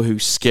for people who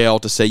scale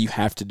to say you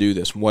have to do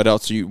this. What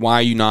else? Why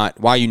are you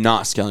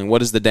not scaling?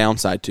 What is the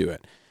downside to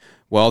it?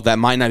 Well, that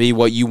might not be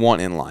what you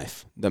want in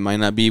life. That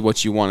might not be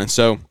what you want. And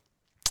so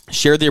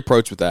share the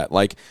approach with that.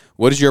 Like,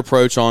 what is your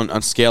approach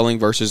on scaling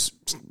versus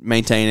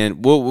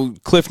maintaining? We'll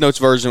Cliff Notes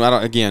version.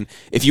 Again,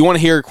 if you want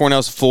to hear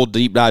Cornell's full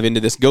deep dive into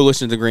this, go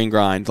listen to the Green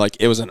Grind. Like,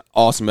 it was an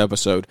awesome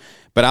episode.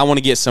 But I want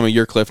to get some of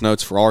your Cliff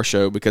Notes for our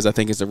show, because I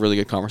think it's a really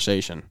good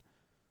conversation.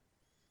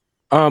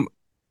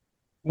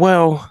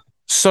 Well,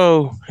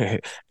 so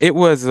it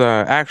was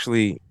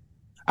actually,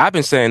 I've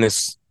been saying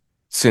this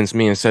since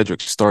me and Cedric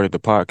started the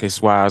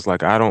podcast, why I was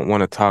like, I don't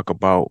want to talk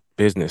about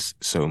business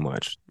so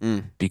much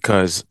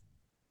because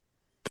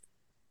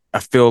I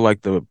feel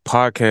like the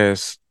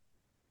podcasts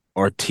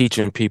are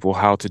teaching people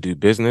how to do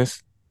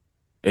business.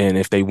 And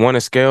if they want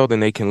to scale, then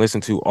they can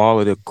listen to all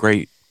of the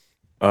great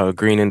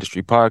green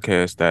industry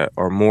podcasts that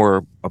are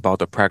more about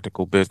the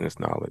practical business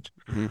knowledge.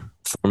 Mm-hmm.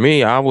 For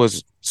me, I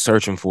was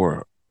searching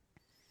for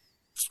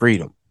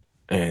freedom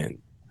and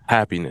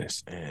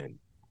happiness and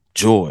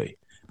joy.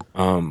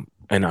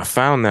 And I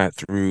found that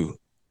through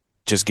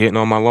just getting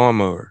on my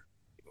lawnmower,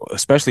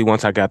 especially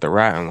once I got the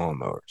riding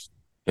lawnmowers.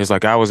 It's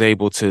like I was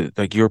able to,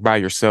 like, you're by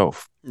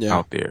yourself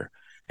out there,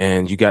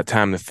 and you got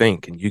time to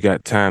think, and you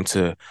got time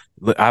to,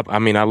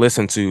 I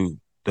listen to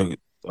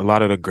a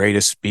lot of the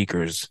greatest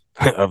speakers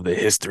of the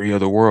history of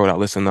the world. I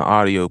listen to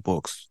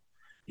audiobooks,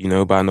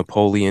 by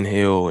Napoleon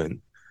Hill,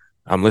 and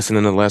I'm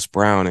listening to Les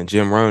Brown and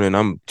Jim Rohn, and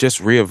I'm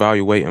just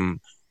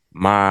reevaluating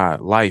my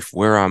life,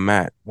 where I'm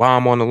at while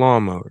I'm on the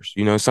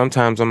lawnmowers.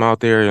 Sometimes I'm out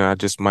there and I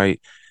just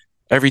might,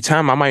 every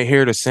time I might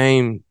hear the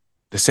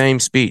same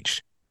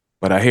speech,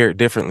 but I hear it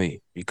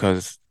differently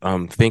because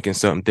I'm thinking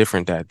something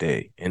different that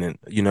day. And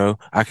then,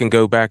 I can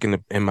go back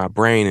in my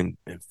brain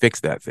and fix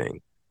that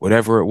thing.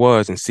 whatever it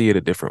was, and see it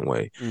a different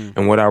way.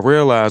 And what I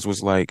realized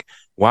was like,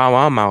 while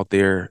I'm out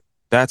there,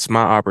 that's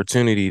my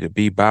opportunity to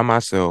be by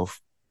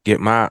myself, get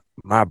my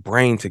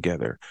brain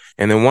together.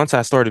 And then once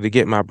I started to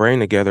get my brain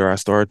together, I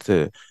started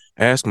to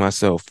ask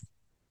myself,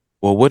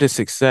 well, what is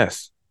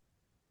success?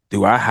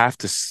 Do I have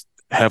to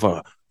have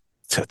a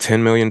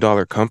 $10 million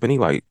company,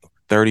 like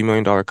 $30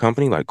 million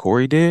company like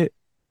Corey did?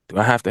 Do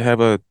I have to have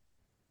a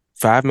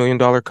 $5 million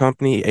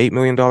company, $8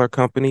 million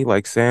company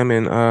like Sam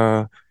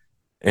and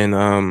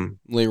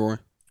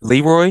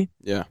Leroy?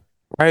 Yeah.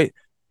 Right?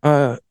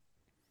 I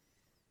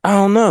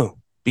don't know,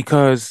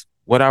 because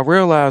what I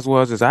realized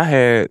is I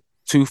had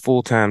two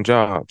full-time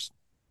jobs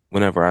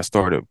whenever I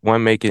started.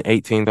 One making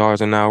 $18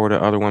 an hour, the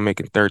other one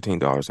making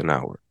 $13 an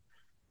hour.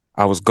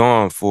 I was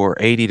gone for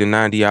 80 to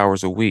 90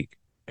 hours a week.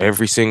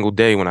 Every single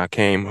day when I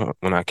came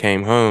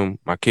home,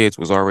 my kids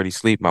was already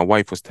asleep. My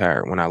wife was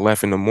tired. When I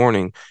left in the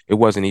morning, it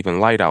wasn't even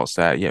light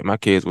outside yet. My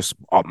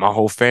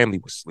whole family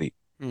was asleep.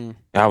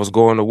 I was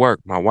going to work.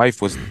 My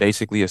wife was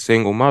basically a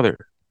single mother.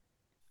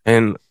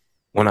 And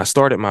when I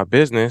started my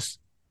business,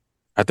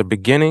 at the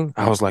beginning,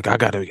 I was like, I'm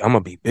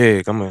gonna be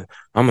big. I'm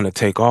gonna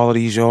take all of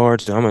these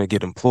yards. I'm gonna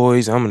get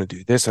employees. I'm gonna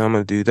do this. I'm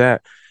gonna do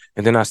that.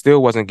 And then I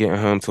still wasn't getting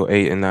home till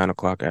 8 and 9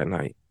 o'clock at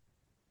night.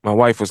 My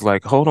wife was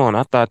like, hold on,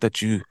 I thought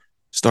that you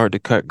started to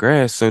cut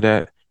grass so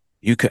that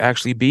you could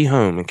actually be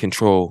home and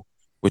control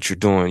what you're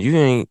doing. You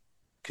ain't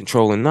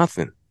controlling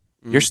nothing.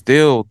 You're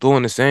still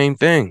doing the same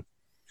thing.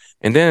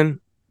 And then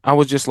I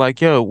was just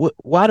like, yo,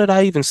 why did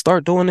I even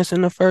start doing this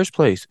in the first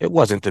place? It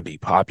wasn't to be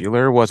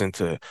popular. It wasn't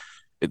to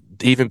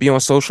even be on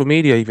social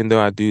media, even though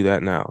I do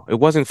that now. It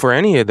wasn't for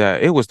any of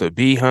that. It was to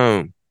be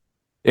home.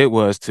 It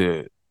was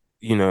to,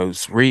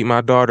 read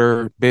my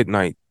daughter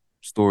midnight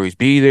stories,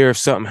 be there if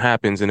something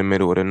happens in the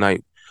middle of the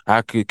night.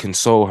 I could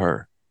console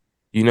her.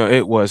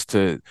 It was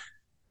to,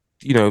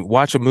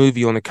 watch a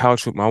movie on the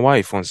couch with my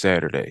wife on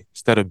Saturday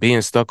instead of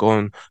being stuck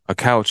on a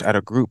couch at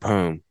a group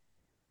home,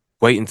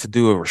 waiting to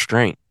do a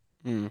restraint,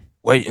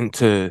 waiting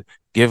to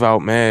give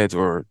out meds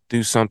or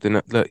do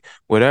something,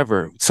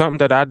 whatever, something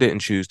that I didn't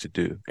choose to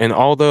do. And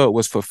although it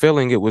was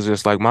fulfilling, it was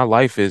just like my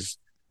life is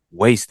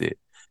wasted.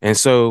 And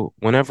so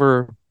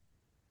whenever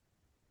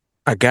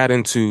I got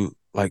into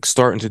like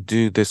starting to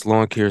do this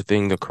lawn care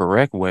thing the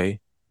correct way,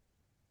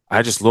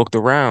 I just looked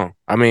around.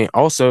 I mean,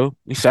 also,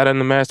 we sat in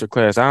the master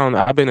class.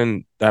 I've been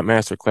in that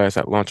master class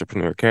at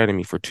Entrepreneur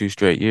Academy for 2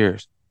 straight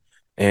years.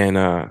 And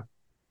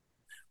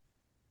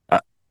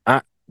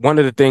one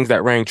of the things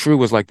that rang true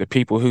was like the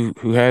people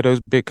who had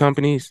those big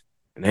companies,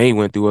 and they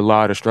went through a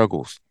lot of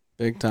struggles.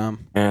 Big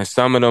time. And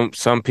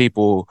some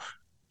people,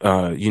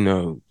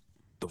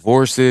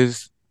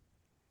 divorces,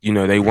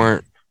 they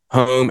weren't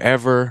home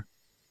ever,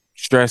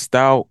 stressed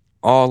out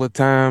all the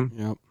time.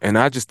 Yep. And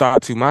I just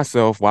thought to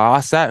myself, while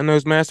I sat in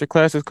those master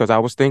classes, because I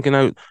was thinking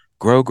of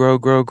grow, grow,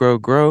 grow, grow,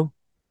 grow.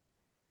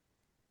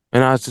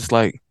 And I was just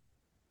like,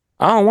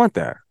 I don't want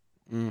that.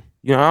 I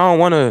don't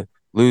want to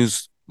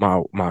lose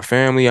my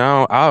family.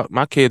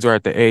 My kids are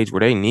at the age where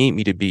they need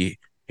me to be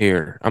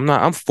here.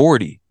 I'm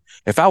 40.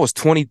 If I was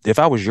 20, if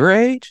I was your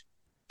age,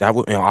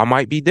 I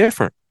might be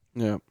different.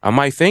 Yeah. I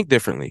might think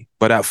differently.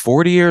 But at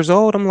 40 years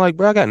old, I'm like,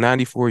 bro, I got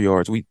 94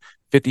 yards.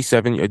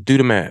 57, do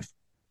the math.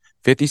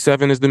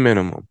 57 is the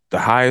minimum. The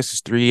highest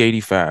is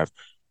 385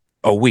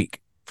 a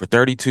week for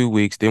 32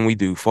 weeks. Then we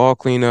do fall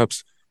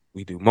cleanups.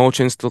 We do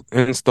mulch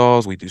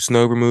installs. We do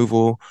snow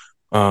removal.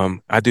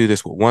 I do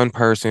this with one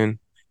person.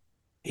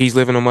 He's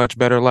living a much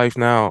better life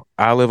now.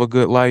 I live a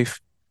good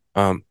life.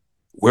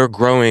 We're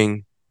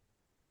growing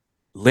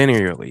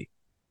linearly.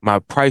 My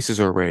prices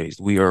are raised.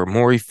 We are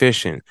more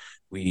efficient.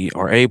 We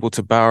are able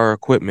to buy our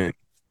equipment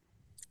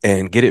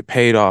and get it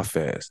paid off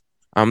fast.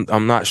 I'm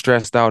not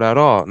stressed out at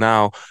all.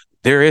 Now,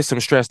 there is some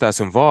stress that's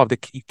involved.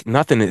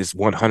 Nothing is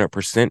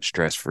 100%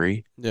 stress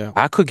free. Yeah.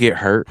 I could get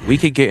hurt. We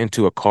could get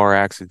into a car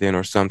accident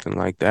or something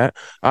like that.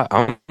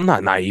 I'm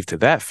not naive to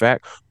that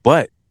fact,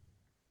 but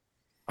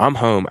I'm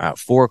home at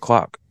 4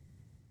 o'clock,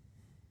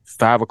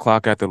 5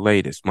 o'clock at the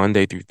latest,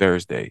 Monday through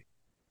Thursday,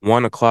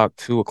 1 o'clock,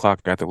 2 o'clock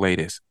at the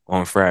latest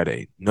on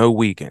Friday. No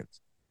weekends.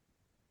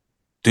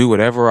 Do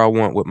whatever I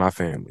want with my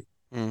family.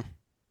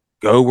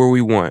 Go where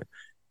we want.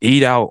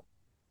 Eat out.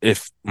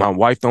 If my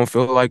wife don't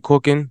feel like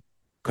cooking,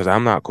 because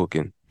I'm not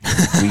cooking,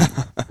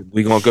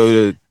 we gonna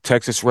go to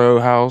Texas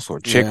Roadhouse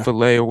or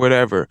Chick-fil-A or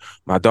whatever.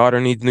 My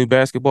daughter needs new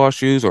basketball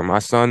shoes, or my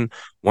son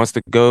wants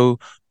to go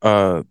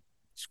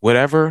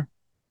whatever.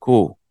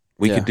 Cool.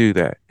 We could do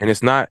that. And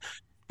that's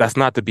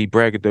not to be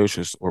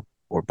braggadocious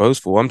or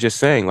boastful. I'm just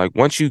saying, like,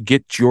 once you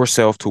get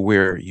yourself to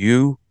where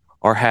you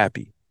are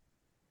happy,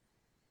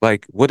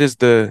 like, who's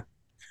to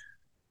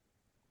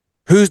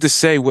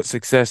say what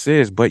success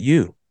is but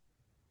you?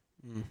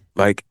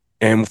 Like,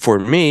 and for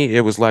me,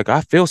 it was like, I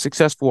feel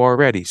successful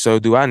already. So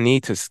do I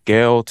need to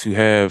scale to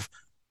have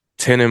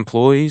 10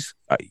 employees?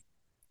 I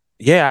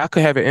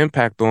could have an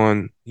impact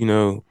on,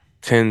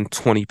 10,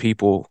 20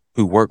 people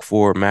who work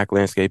for Mac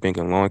Landscaping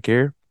and Lawn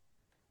Care.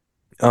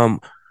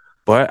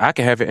 But I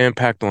can have an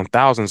impact on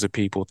thousands of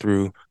people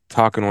through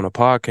talking on a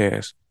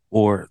podcast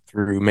or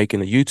through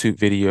making a YouTube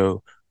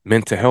video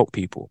meant to help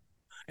people.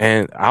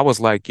 And I was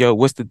like, yo,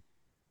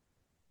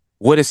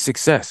 what is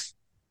success?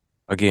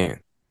 Again,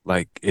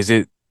 like, is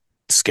it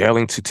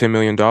scaling to $10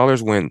 million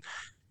when,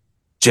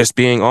 just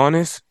being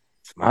honest,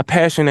 my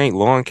passion ain't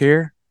lawn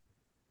care.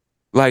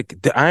 Like,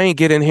 I ain't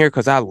get in here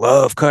because I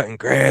love cutting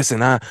grass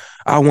and I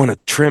want to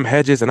trim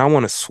hedges and I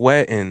want to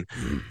sweat and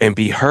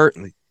be hurt.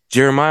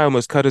 Jeremiah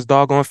almost cut his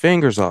doggone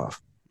fingers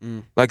off.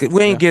 Like,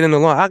 we ain't getting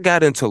along. I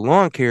got into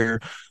lawn care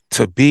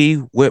to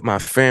be with my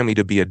family,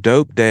 to be a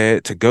dope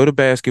dad, to go to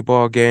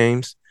basketball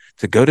games,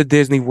 to go to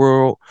Disney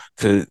World,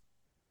 to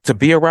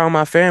be around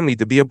my family,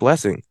 to be a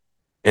blessing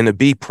and to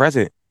be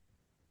present.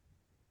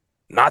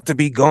 Not to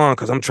be gone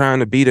because I'm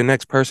trying to be the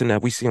next person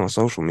that we see on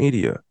social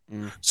media.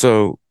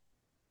 So,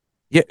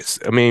 yes,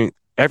 I mean,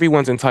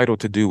 everyone's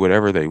entitled to do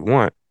whatever they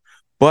want.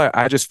 But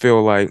I just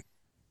feel like,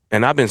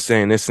 and I've been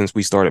saying this since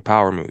we started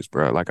Power Moves,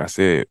 bro, like I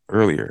said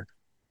earlier,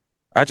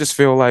 I just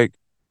feel like,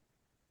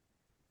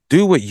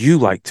 do what you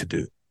like to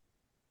do.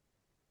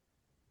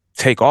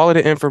 Take all of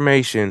the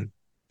information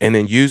and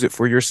then use it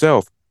for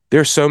yourself.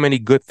 There's so many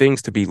good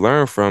things to be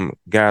learned from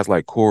guys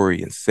like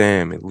Corey and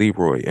Sam and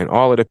Leroy and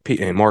all of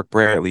and Mark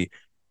Bradley.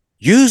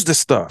 Use the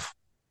stuff.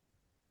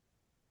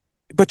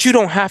 But you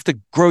don't have to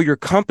grow your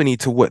company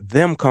to what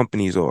them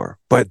companies are.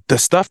 But the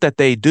stuff that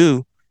they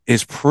do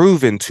is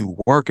proven to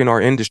work in our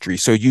industry.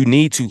 So you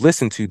need to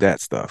listen to that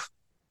stuff.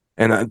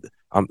 And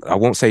I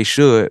won't say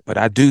should, but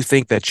I do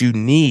think that you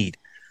need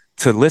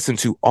to listen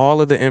to all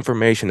of the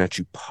information that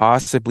you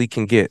possibly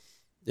can get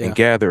and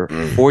gather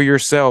for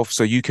yourself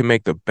so you can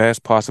make the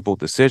best possible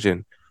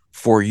decision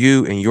for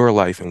you and your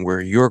life and where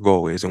your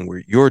goal is and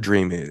where your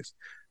dream is.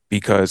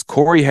 Because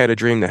Corey had a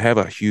dream to have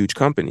a huge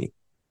company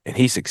and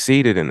he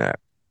succeeded in that.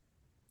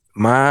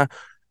 My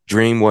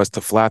dream was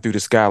to fly through the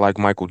sky like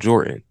Michael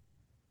Jordan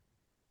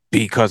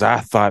because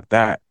I thought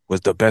that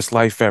was the best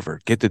life ever.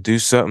 Get to do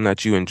something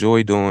that you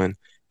enjoy doing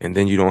and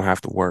then you don't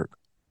have to work.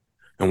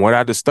 And what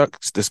I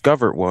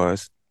discovered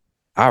was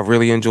I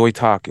really enjoy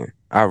talking.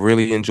 I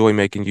really enjoy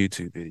making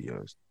YouTube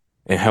videos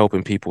and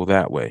helping people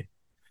that way.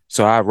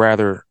 So I'd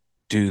rather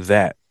do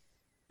that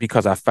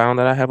because I found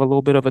that I have a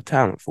little bit of a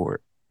talent for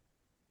it.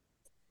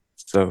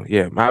 So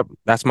yeah,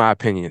 that's my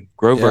opinion.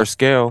 Grow versus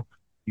scale.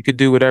 You could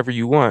do whatever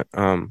you want.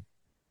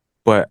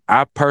 But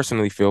I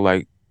personally feel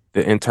like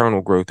the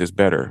internal growth is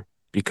better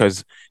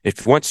because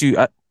if once you,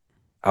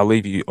 I'll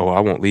leave you. Oh, I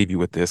won't leave you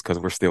with this because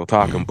we're still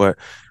talking. But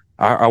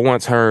I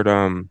once heard.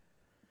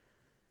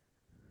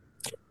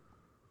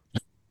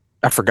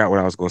 I forgot what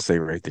I was going to say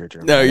right there,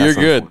 Jeremy. No, you're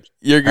good.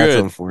 You're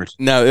good.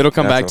 No, it'll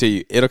come back to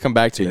you. It'll come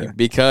back to you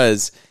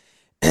because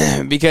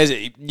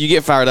you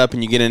get fired up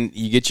and you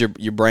get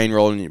your brain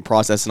rolling and you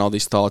processing all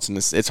these thoughts and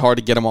it's hard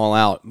to get them all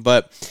out.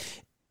 But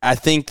I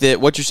think that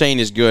what you're saying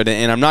is good,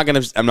 and I'm not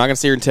gonna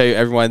sit here and tell you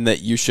everyone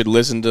that you should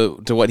listen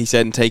to what he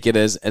said and take it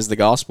as the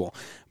gospel.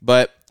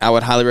 But I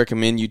would highly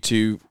recommend you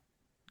to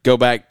go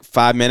back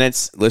 5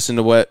 minutes, listen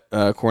to what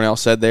Cornell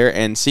said there,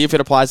 and see if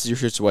it applies to your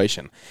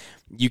situation.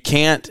 You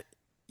can't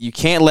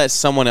let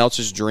someone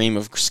else's dream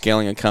of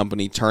scaling a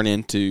company turn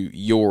into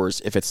yours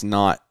if it's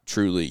not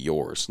truly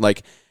yours.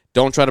 Like,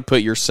 don't try to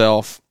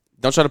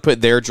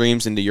put their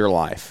dreams into your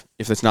life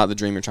if it's not the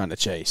dream you're trying to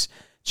chase.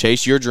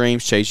 Chase your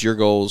dreams, chase your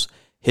goals,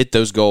 hit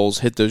those goals,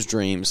 hit those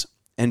dreams,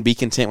 and be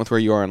content with where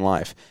you are in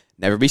life.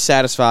 Never be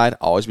satisfied,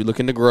 always be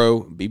looking to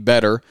grow, be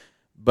better.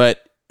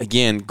 But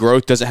again,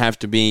 growth doesn't have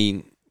to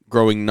be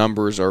growing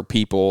numbers or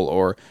people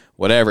or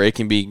whatever. It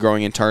can be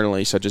growing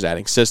internally, such as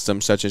adding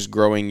systems, such as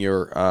growing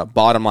your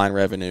bottom line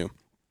revenue,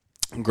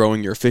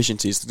 growing your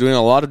efficiencies, doing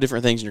a lot of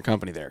different things in your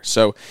company there.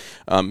 So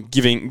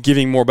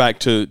giving more back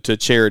to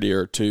charity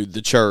or to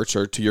the church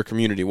or to your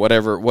community,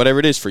 whatever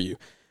it is for you.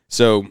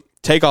 So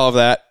take all of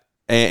that.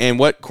 And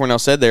what Cornell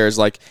said there is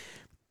like,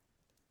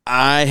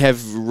 I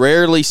have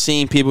rarely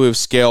seen people who have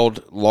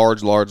scaled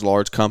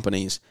large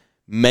companies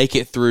make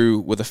it through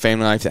with a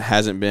family life that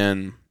hasn't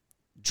been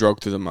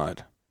dragged through the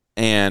mud.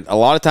 And a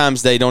lot of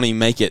times they don't even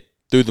make it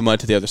through the mud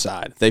to the other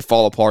side. They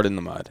fall apart in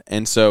the mud.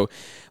 And so,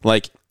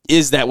 like,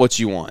 is that what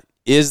you want?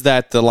 Is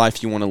that the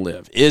life you want to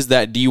live?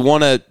 Do you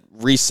want to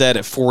reset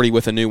at 40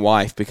 with a new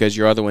wife because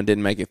your other one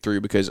didn't make it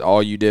through because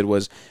all you did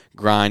was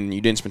grind and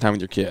you didn't spend time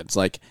with your kids?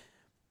 Like,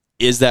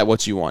 is that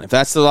what you want? If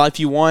that's the life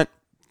you want,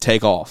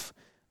 take off.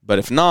 But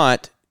if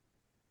not,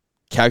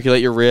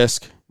 calculate your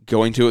risk,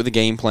 go into it with a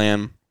game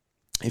plan.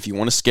 If you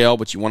want to scale,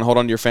 but you want to hold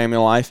on to your family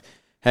life,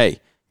 hey,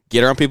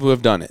 get around people who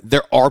have done it.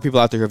 There are people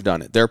out there who have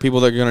done it. There are people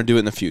that are going to do it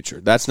in the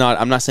future.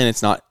 I'm not saying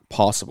it's not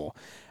possible.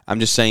 I'm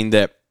just saying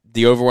that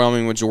the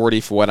overwhelming majority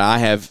for what I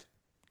have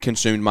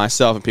consumed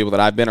myself and people that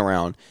I've been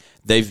around,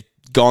 they've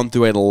gone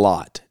through a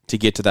lot to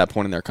get to that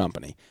point in their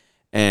company.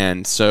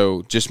 And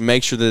so just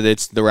make sure that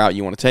it's the route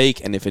you want to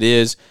take. And if it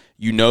is,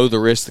 you know the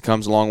risk that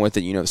comes along with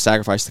it, you know the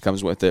sacrifice that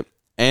comes with it.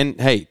 And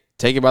hey,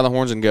 take it by the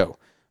horns and go.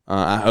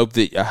 I hope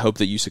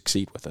that you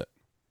succeed with it.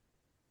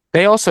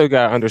 They also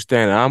got to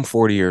understand that I'm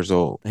 40 years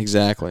old.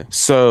 Exactly.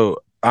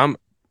 So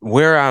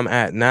where I'm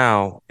at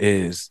now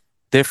is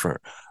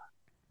different.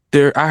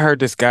 I heard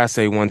this guy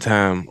say one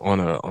time on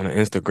an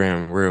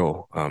Instagram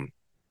reel,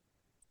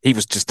 he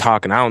was just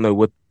talking. I don't know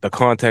what the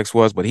context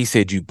was, but he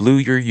said, you blew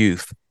your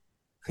youth.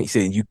 He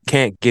said, you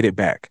can't get it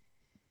back.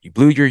 You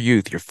blew your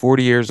youth. You're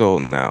 40 years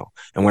old now.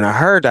 And when I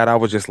heard that, I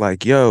was just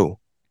like, yo,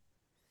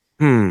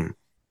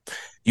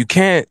 you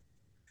can't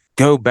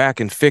go back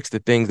and fix the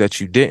things that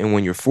you didn't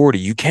when you're 40.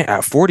 You can't,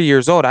 at 40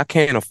 years old, I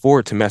can't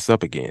afford to mess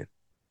up again.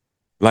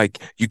 Like,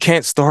 you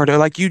can't start,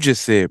 like you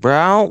just said, bro,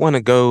 I don't want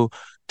to go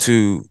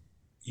to,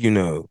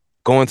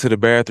 go into the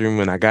bathroom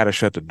and I got to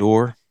shut the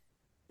door.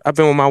 I've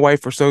been with my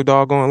wife for so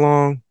doggone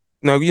long.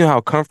 No, you know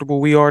how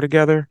comfortable we are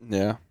together?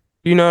 Yeah.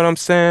 You know what I'm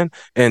saying?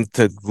 And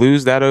to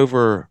lose that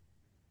over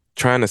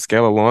trying to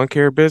scale a lawn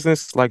care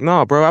business, like,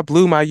 no, bro, I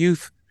blew my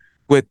youth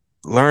with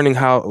learning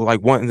how,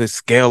 like, wanting to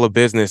scale a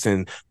business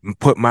and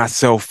put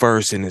myself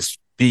first and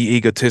be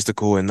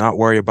egotistical and not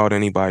worry about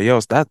anybody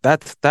else.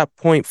 That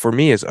point for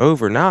me is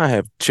over. Now I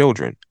have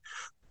children.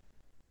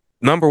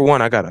 Number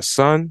one, I got a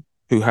son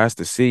who has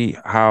to see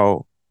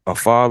how a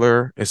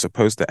father is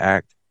supposed to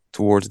act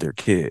towards their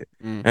kid.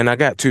 And I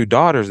got 2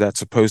 daughters that's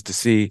supposed to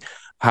see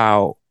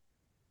how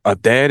a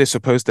dad is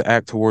supposed to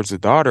act towards a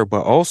daughter,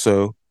 but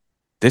also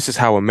this is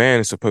how a man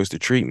is supposed to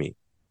treat me.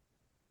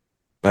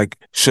 Like,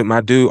 should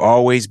my dude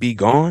always be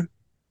gone?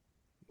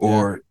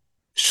 Or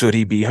should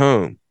he be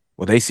home?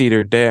 Well, they see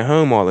their dad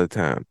home all the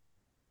time.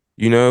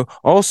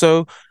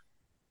 Also,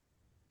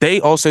 they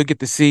also get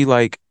to see,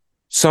 like,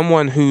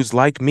 someone who's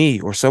like me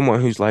or someone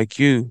who's like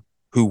you,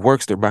 who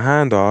works their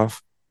behind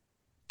off,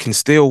 can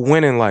still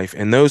win in life.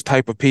 And those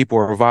type of people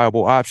are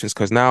viable options,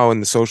 because now in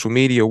the social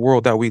media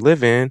world that we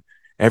live in,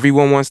 every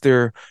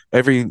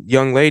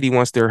young lady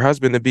wants their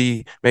husband to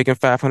be making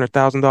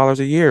 $500,000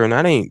 a year. And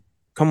that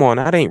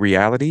ain't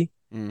reality.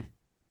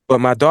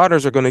 But my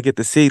daughters are going to get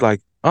to see,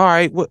 like, all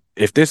right,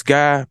 if this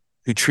guy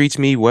who treats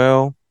me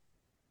well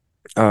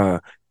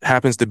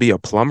happens to be a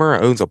plumber,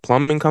 owns a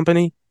plumbing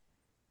company,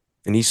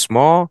 and he's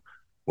small,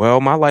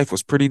 well, my life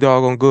was pretty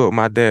doggone good with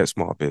my dad's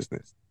small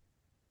business,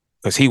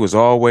 because he was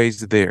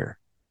always there.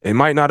 It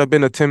might not have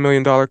been a $10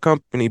 million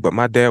company, but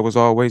my dad was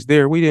always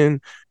there. We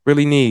didn't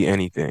really need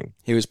anything.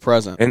 He was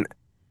present. And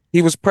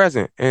he was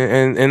present.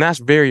 And that's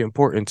very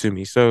important to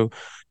me. So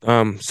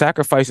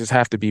sacrifices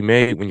have to be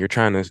made when you're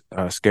trying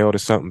to scale to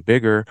something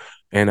bigger.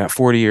 And at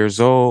 40 years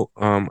old,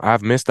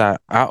 I've missed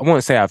that. I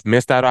wouldn't say I've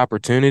missed that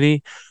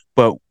opportunity,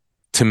 but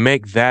to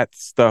make that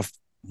stuff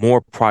more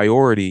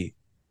priority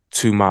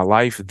to my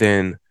life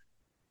than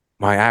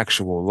my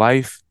actual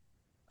life,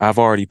 I've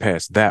already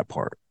passed that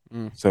part.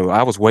 So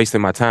I was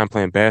wasting my time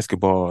playing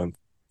basketball and,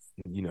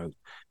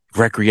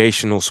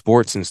 recreational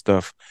sports and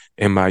stuff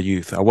in my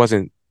youth. I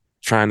wasn't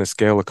trying to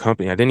scale a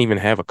company. I didn't even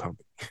have a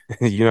company.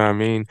 You know what I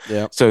mean?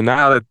 Yeah. So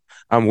now that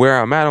I'm where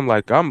I'm at, I'm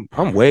like, I'm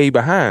way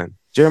behind.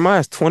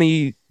 Jeremiah's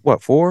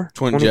 4?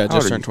 20, yeah,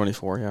 just turned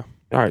 24, yeah.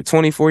 All right,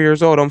 24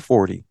 years old, I'm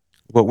 40.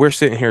 But we're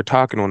sitting here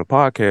talking on a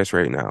podcast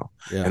right now.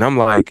 Yeah. And I'm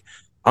like,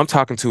 I'm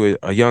talking to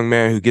a young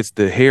man who gets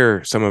to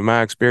hear some of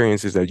my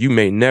experiences that you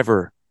may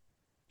never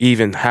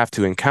even have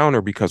to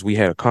encounter, because we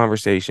had a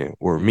conversation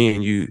or me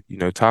and you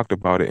talked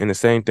about it. And the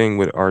same thing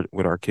with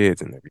our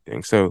kids and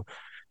everything. So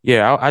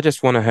yeah, I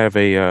just want to have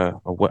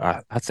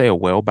I'd say a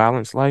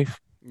well-balanced life.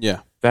 Yeah.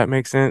 If that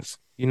makes sense.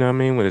 You know what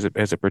I mean?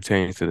 As it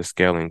pertains to the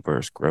scaling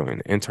versus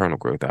growing, internal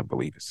growth, I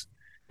believe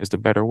is the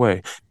better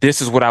way.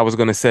 This is what I was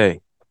going to say.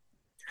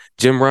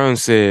 Jim Rohn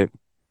said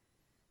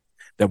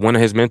that one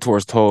of his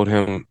mentors told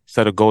him,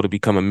 set a goal to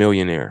become a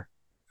millionaire.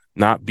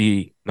 Not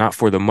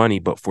for the money,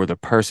 but for the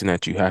person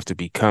that you have to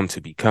become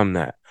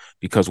that.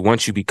 Because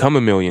once you become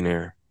a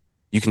millionaire,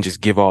 you can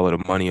just give all of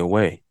the money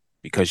away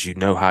because you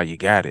know how you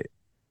got it.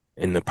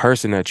 And the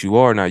person that you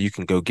are now, you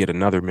can go get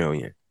another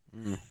million.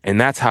 And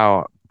that's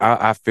how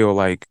I feel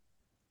like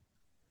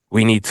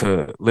we need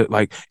to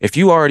like, if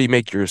you've already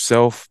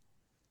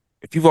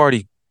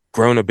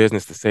grown a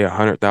business to say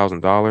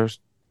 $100,000,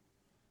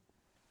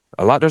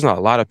 there's not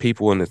a lot of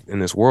people in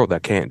this world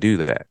that can't do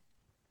that.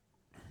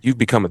 You've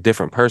become a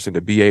different person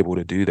to be able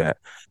to do that.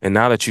 And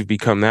now that you've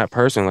become that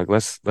person, like,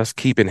 let's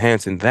keep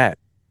enhancing that,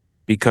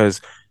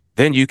 because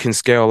then you can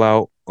scale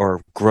out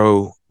or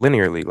grow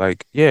linearly.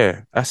 Like,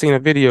 yeah, I seen a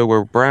video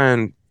where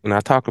Brian, and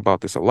I talk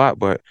about this a lot,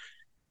 but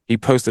he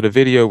posted a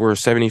video where a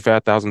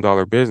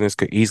 $75,000 business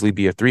could easily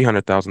be a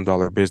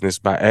 $300,000 business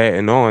by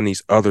adding on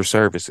these other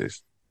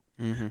services.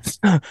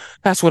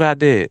 That's what I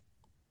did.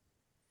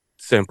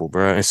 Simple,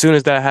 bro. As soon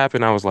as that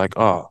happened, I was like,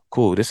 oh,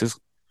 cool.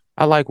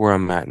 I like where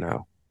I'm at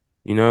now.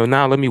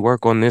 Now let me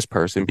work on this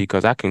person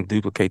because I can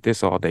duplicate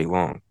this all day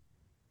long.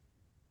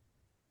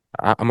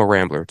 I'm a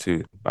rambler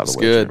too, by the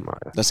way. Good.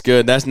 Jeremiah. That's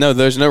good.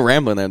 There's no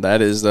rambling there.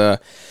 That's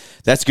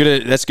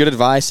good. That's good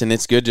advice, and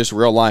it's good just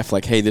real life.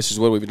 Like, hey, this is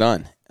what we've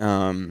done.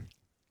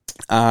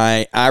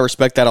 I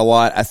respect that a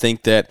lot. I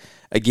think that,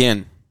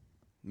 again,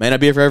 may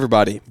not be for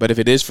everybody, but if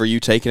it is for you,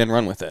 take it and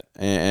run with it.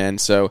 And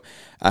so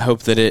I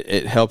hope that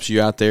it helps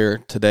you out there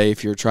today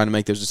if you're trying to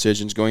make those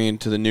decisions going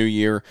into the new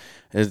year.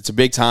 It's a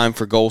big time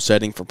for goal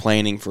setting, for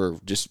planning, for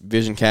just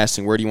vision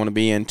casting. Where do you want to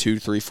be in 2,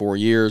 3, 4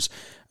 years?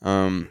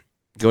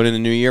 going into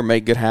the new year,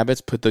 make good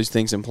habits, put those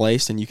things in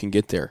place, and you can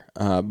get there.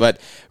 But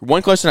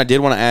one question I did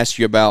want to ask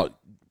you about,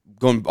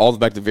 going all the way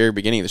back to the very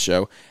beginning of the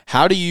show,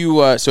 how do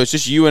you so it's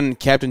just you and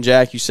Captain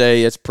Jack, you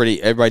say? It's pretty,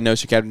 everybody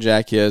knows who Captain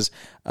Jack is.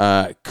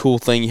 Cool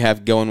thing you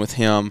have going with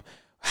him.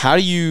 What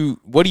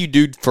do you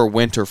do for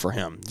winter for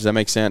him? Does that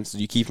make sense? Do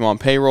you keep him on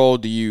payroll?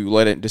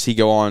 Does he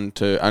go on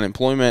to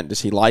unemployment?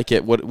 Does he like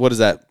it? What does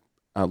that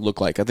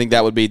look like? I think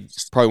that would be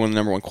probably one of the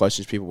number one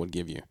questions people would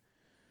give you.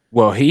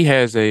 Well, he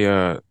has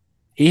a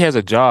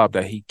job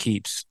that he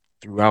keeps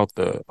throughout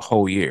the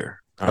whole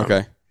year.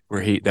 Okay.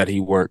 Where he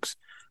works.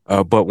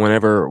 But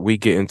whenever we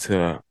get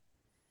into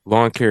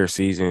lawn care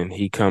season,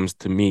 he comes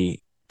to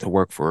me to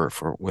work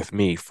with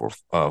me for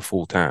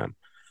full time.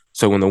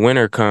 So when the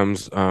winter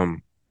comes,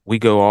 we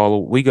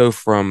go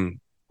from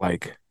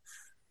like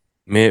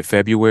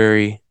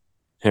mid-February.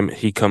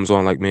 He comes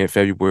on like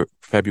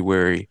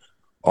February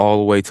all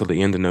the way till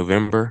the end of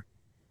November,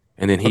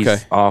 and then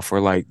he's off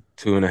for like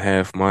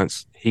 2.5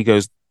 months. He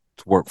goes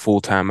to work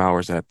full-time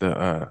hours at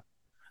the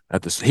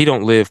he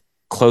don't live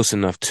close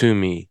enough to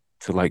me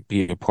to like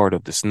be a part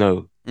of the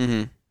snow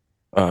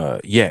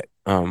yet.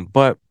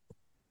 But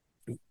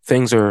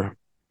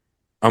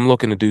I'm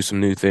looking to do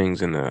some new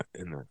things in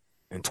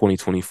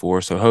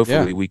 2024. So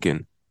hopefully we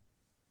can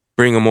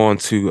bring him on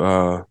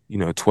to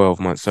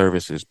 12-month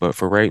services. But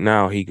for right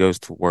now, he goes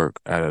to work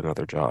at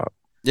another job.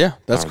 Yeah,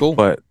 that's cool.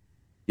 But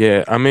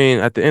yeah, I mean,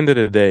 at the end of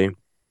the day,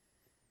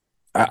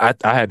 I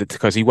had to,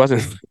 because he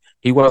wasn't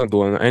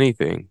doing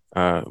anything.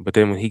 But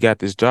then when he got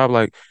this job,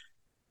 like,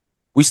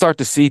 we start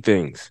to see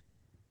things.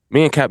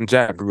 Me and Captain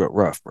Jack grew up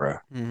rough, bro.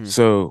 Mm-hmm.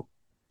 So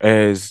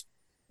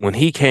when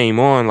he came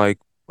on, like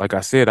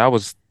I said, I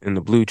was in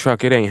the blue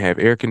truck. It ain't have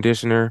air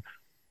conditioner.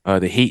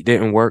 The heat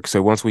didn't work.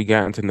 So once we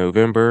got into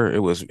November, it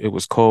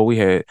was cold. We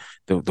had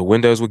the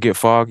windows would get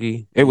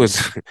foggy. It was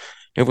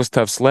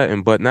tough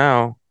sledding. But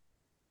now,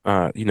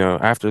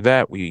 after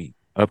that, we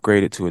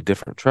upgraded to a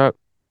different truck,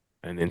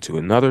 and then to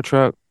another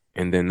truck,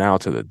 and then now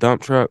to the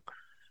dump truck.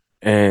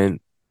 And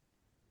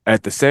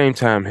at the same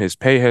time, his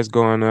pay has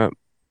gone up.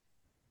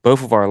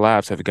 Both of our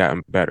lives have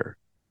gotten better.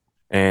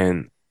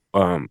 And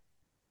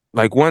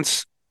like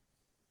once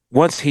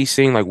he's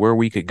seen like where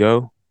we could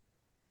go,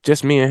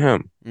 just me and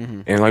him.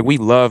 Mm-hmm. And like we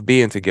love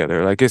being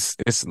together. Like it's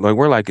like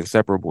we're like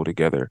inseparable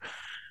together.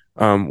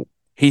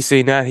 He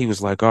seen that, he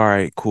was like, all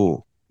right,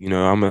 cool.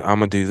 I'm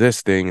gonna do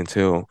this thing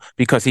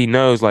because he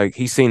knows, like,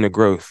 he's seen the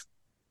growth.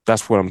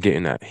 That's what I'm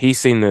getting at. He's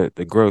seen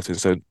the growth.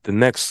 And so the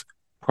next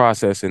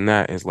process in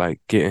that is like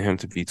getting him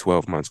to be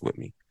 12 months with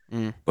me.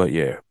 But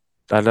yeah.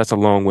 That's a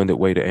long-winded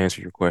way to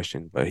answer your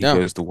question, but he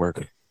goes to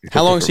work.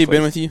 How long has he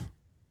been with you?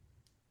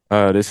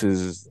 This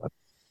is, I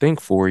think,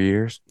 4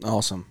 years.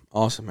 Awesome,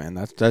 man.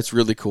 That's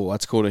really cool.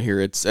 That's cool to hear.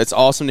 It's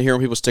awesome to hear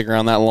when people stick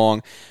around that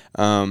long.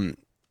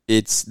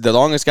 It's the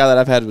longest guy that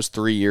I've had was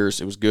 3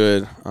 years. It was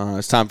good.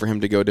 It's time for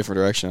him to go a different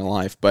direction in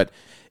life, but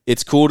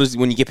it's cool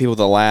when you get people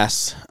that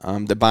last,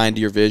 that buy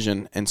into your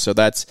vision, and so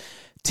that's.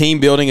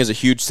 Team building is a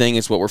huge thing.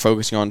 It's what we're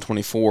focusing on in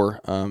 24.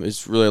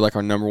 It's really like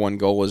our number one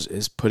goal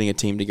is putting a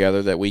team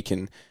together that we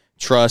can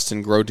trust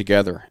and grow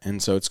together.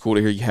 And so it's cool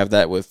to hear you have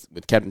that with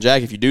Captain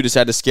Jack. If you do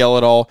decide to scale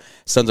it all,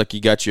 sounds like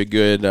you got you a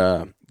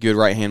good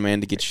right-hand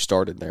man to get you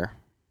started there.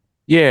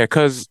 Yeah,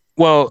 because,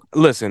 well,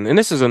 listen, and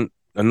this is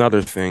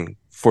another thing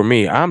for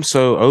me. I'm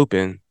so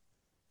open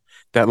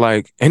that,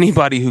 like,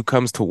 anybody who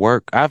comes to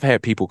work, I've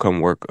had people come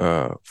work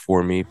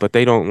for me, but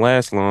they don't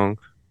last long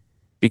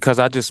because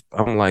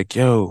I'm like,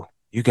 yo,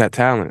 you got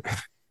talent.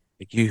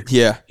 Like you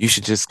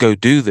should just go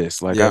do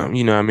this. Like,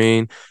 you know what I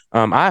mean?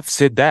 I've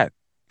said that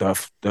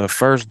the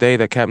first day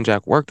that Captain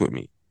Jack worked with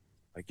me.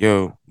 Like,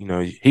 yo,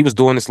 he was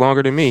doing this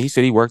longer than me. He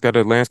said he worked at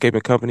a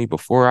landscaping company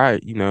before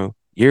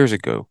years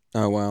ago.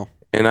 Oh, wow.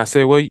 And I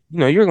said, well,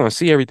 you're going to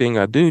see everything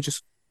I do.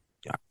 Just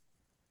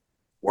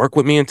work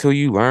with me until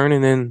you learn,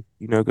 and then,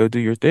 go do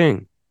your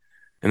thing.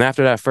 And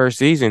after that first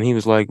season, he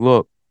was like,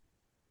 look,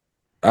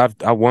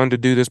 I wanted to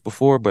do this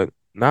before, but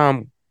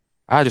now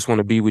I just want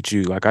to be with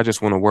you. Like, I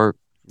just want to work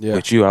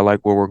with you. I like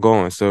where we're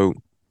going. So,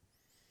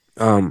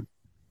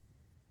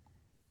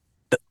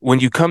 when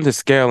you come to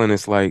scaling,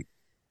 it's like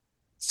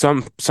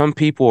some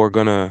people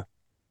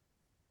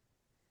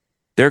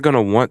they're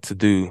gonna want to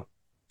do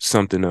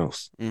something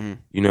else,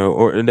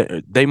 or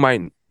they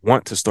might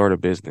want to start a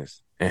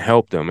business and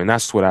help them, and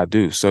that's what I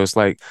do. So it's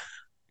like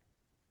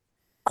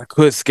I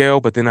could scale,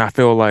 but then I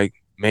feel like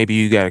maybe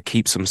you got to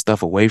keep some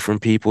stuff away from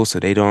people so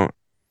they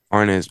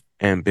aren't as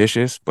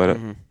ambitious, but.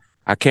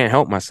 I can't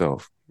help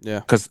myself.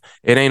 Yeah. Because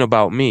it ain't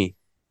about me.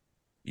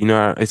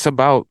 It's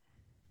about,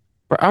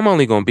 I'm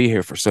only going to be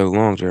here for so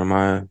long,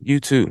 Jeremiah. You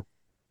too.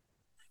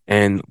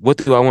 And what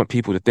do I want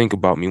people to think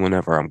about me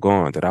whenever I'm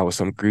gone? That I was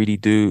some greedy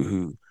dude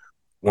who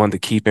wanted to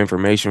keep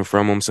information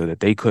from them so that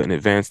they couldn't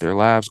advance their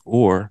lives?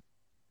 Or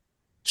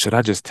should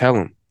I just tell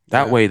them?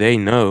 That way they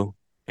know,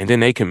 and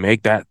then they can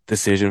make that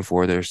decision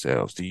for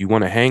themselves. Do you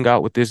want to hang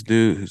out with this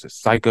dude who's a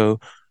psycho,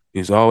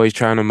 who's always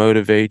trying to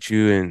motivate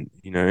you and,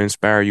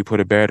 inspire you, put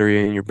a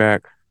battery in your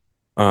back,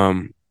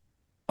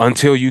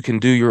 until you can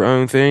do your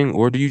own thing?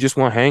 Or do you just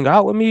want to hang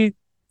out with me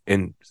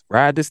and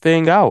ride this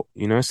thing out,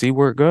 see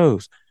where it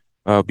goes.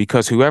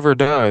 Because whoever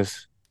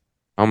does,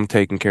 I'm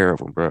taking care of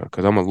them, bro,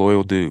 because I'm a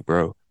loyal dude,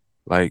 bro.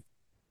 Like,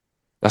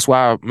 that's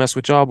why I mess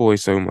with y'all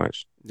boys so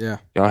much. Yeah.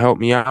 Y'all help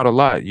me out a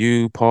lot.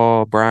 You,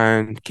 Paul,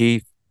 Brian,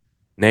 Keith,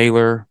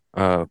 Naylor,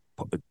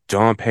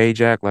 John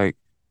Pajak. Like,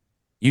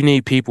 you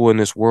need people in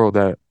this world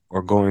that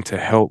are going to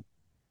help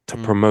to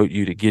promote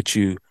you, to get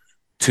you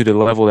to the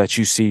level that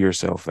you see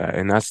yourself at.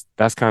 And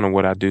that's kind of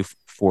what I do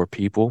for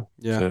people.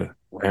 Yeah. To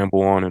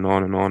ramble on and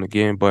on and on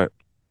again. But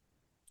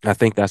I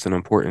think that's an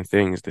important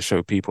thing, is to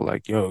show people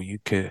like, yo, you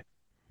could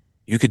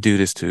do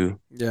this too.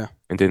 Yeah.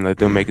 And then let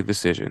them make a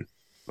decision,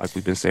 like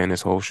we've been saying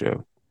this whole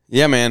show.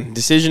 Yeah, man.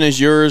 Decision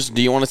is yours.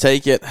 Do you want to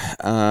take it?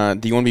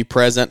 Do you want to be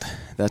present?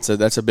 That's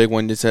a big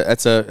one.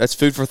 That's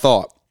food for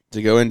thought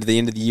to go into the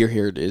end of the year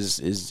here.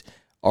 Is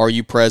are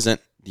you present?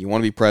 Do you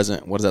want to be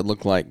present? What does that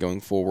look like going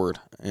forward?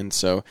 And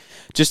so,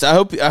 just I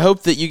hope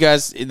that you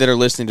guys that are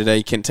listening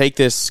today can take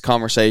this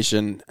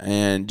conversation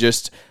and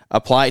just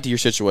apply it to your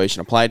situation,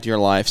 apply it to your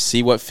life,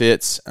 see what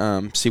fits,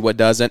 see what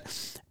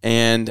doesn't,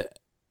 and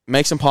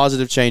make some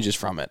positive changes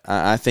from it.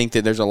 I think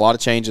that there's a lot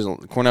of changes.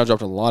 Cornell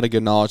dropped a lot of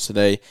good knowledge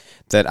today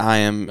that I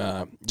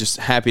am just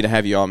happy to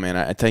have you on, man.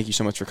 I thank you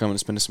so much for coming and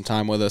spending some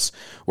time with us.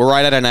 We're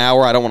right at an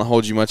hour. I don't want to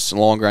hold you much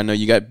longer. I know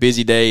you got a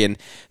busy day and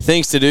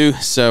things to do,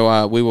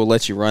 so we will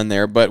let you run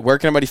there. But where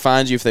can everybody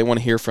find you if they want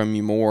to hear from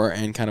you more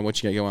and kind of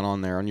what you got going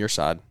on there on your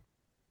side?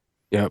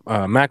 Yeah,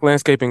 Mac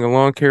Landscaping and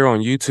Lawn Care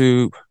on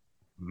YouTube,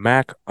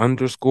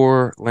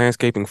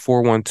 Mac_Landscaping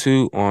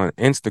 412 on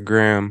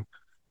Instagram.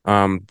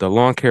 The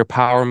Lawn Care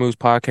Power Moves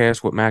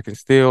podcast with Mac and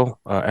Steele,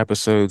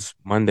 episodes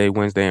Monday,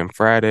 Wednesday, and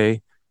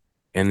Friday.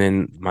 And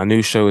then my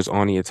new show is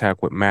On the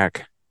Attack with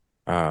Mac.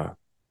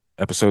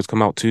 Episodes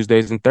come out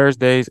Tuesdays and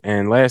Thursdays.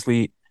 And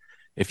lastly,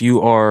 if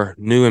you are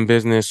new in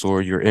business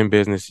or you're in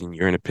business and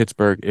you're in the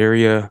Pittsburgh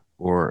area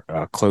or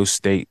close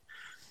state,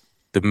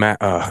 the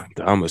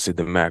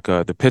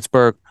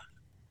Pittsburgh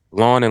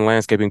Lawn and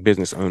Landscaping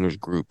Business Owners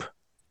Group.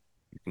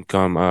 You can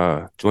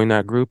come join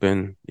that group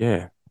and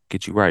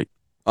get you right.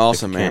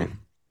 Awesome, man.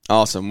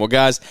 Awesome. Well,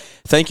 guys,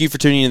 thank you for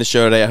tuning in to the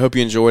show today. I hope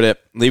you enjoyed it.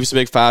 Leave us a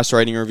big 5-star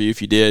rating review if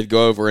you did.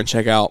 Go over and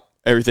check out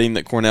everything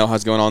that Cornell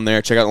has going on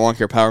there. Check out the Lawn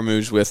Care Power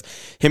Moves with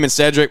him and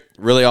Cedric.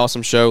 Really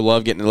awesome show.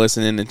 Love getting to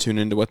listen in and tune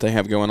into what they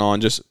have going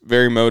on. Just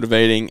very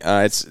motivating.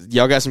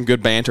 Y'all got some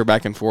good banter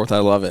back and forth. I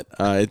love it.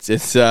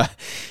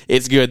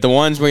 It's good. The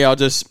ones where y'all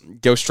just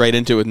go straight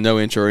into it with no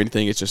intro or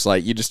anything. It's just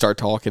like you just start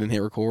talking and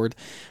hit record.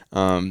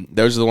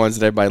 Those are the ones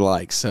that everybody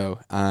likes. So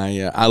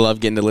I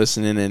love getting to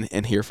listen in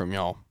and hear from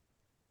y'all.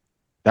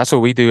 That's what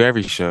we do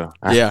every show.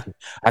 Yeah.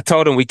 I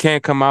told him we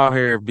can't come out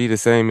here and be the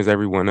same as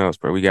everyone else,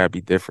 bro. We got to be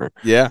different.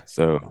 Yeah.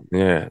 So,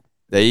 yeah.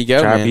 There you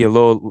go, Try man. to be a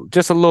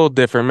little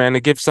different, man, to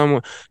give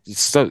someone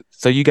so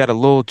you got a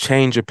little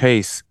change of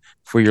pace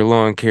for your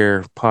lawn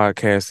care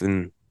podcast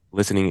and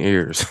listening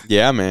ears.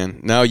 Yeah, man.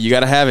 No, you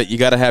got to have it. You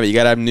got to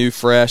have new,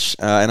 fresh,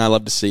 and I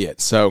love to see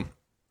it. So,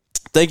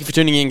 thank you for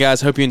tuning in,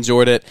 guys. Hope you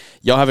enjoyed it.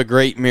 Y'all have a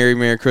great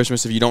Merry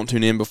Christmas if you don't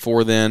tune in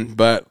before then.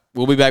 But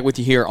we'll be back with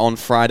you here on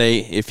Friday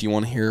if you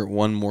want to hear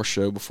one more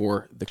show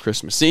before the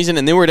Christmas season.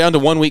 And then we're down to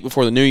 1 week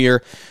before the new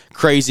year.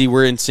 Crazy.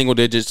 We're in single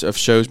digits of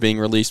shows being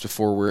released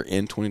before we're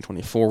in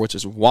 2024, which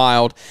is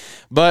wild.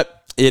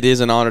 But it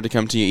is an honor to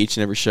come to you each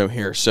and every show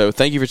here. So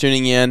thank you for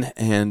tuning in.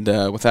 And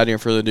without any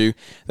further ado,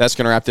 that's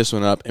going to wrap this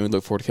one up. And we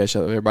look forward to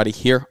catching up with everybody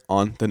here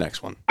on the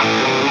next one.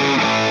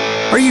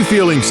 Are you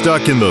feeling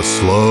stuck in the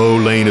slow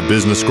lane of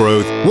business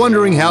growth,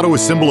 wondering how to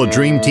assemble a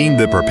dream team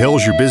that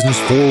propels your business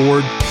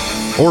forward?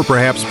 Or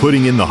perhaps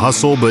putting in the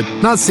hustle but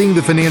not seeing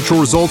the financial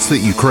results that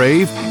you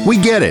crave? We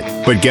get it.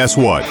 But guess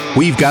what?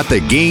 We've got the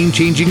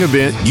game-changing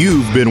event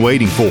you've been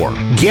waiting for.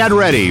 Get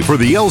ready for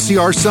the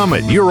LCR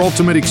Summit, your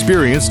ultimate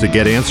experience to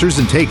get answers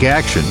and take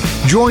action.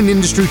 Join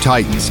industry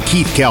titans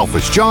Keith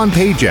Kalfas, John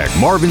Pajak,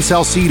 Marvin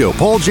Salcido,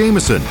 Paul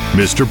Jameson,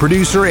 Mr.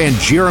 Producer, and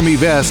Jeremy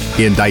Vest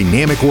in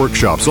dynamic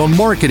workshops on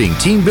marketing,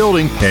 team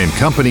building, and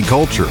company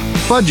culture.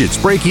 Budgets,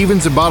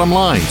 break-evens, and bottom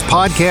lines,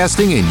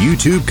 podcasting, and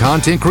YouTube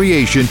content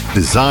creation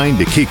designed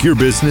to kick your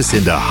business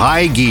into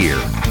high gear.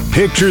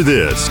 Picture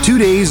this: 2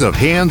 days of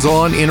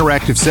hands-on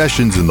interactive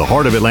sessions in the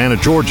heart of Atlanta,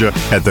 Georgia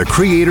at the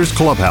Creators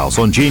Clubhouse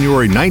on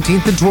January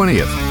 19th and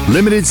 20th.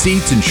 Limited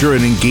seats ensure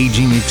an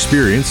engaging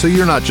experience, so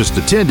you're not just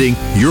attending,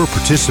 you're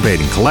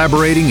participating,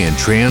 collaborating, and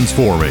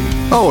transforming.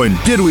 Oh, and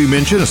did we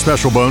mention a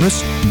special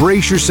bonus?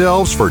 Brace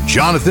yourselves for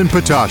Jonathan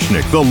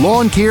Potoshnik, the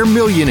lawn care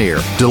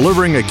millionaire,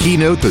 delivering a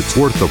keynote that's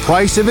worth the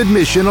price of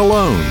admission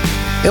alone.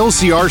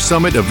 LCR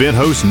Summit event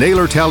host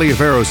Naylor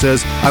Taliaferro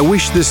says, "I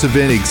wish this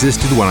event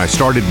existed when I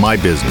started my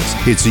business.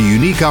 It's a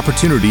unique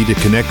opportunity to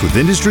connect with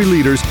industry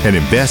leaders and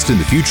invest in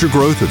the future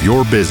growth of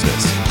your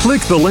business." Click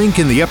the link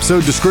in the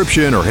episode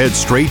description or head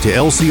straight to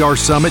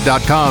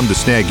lcrsummit.com to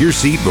snag your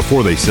seat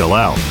before they sell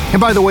out. And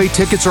by the way,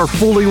 tickets are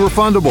fully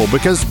refundable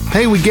because,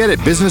 hey, we get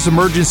it, business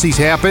emergencies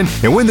happen,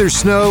 and when there's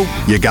snow,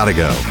 you gotta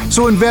go.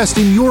 So invest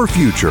in your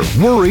future,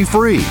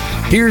 worry-free.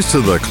 Here's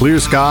to the clear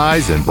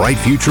skies and bright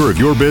future of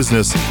your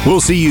business. We'll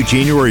see you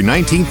January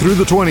 19th through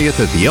the 20th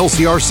at the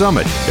LCR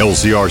Summit,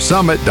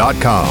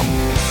 lcrsummit.com.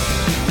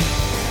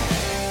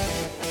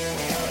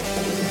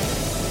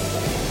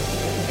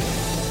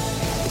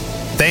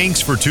 Thanks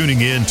for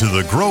tuning in to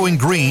the Growing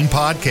Green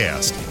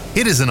podcast.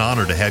 It is an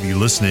honor to have you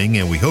listening,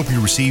 and we hope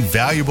you receive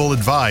valuable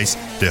advice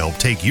to help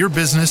take your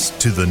business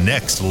to the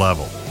next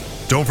level.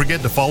 Don't forget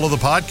to follow the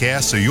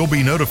podcast so you'll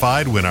be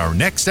notified when our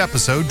next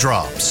episode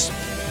drops.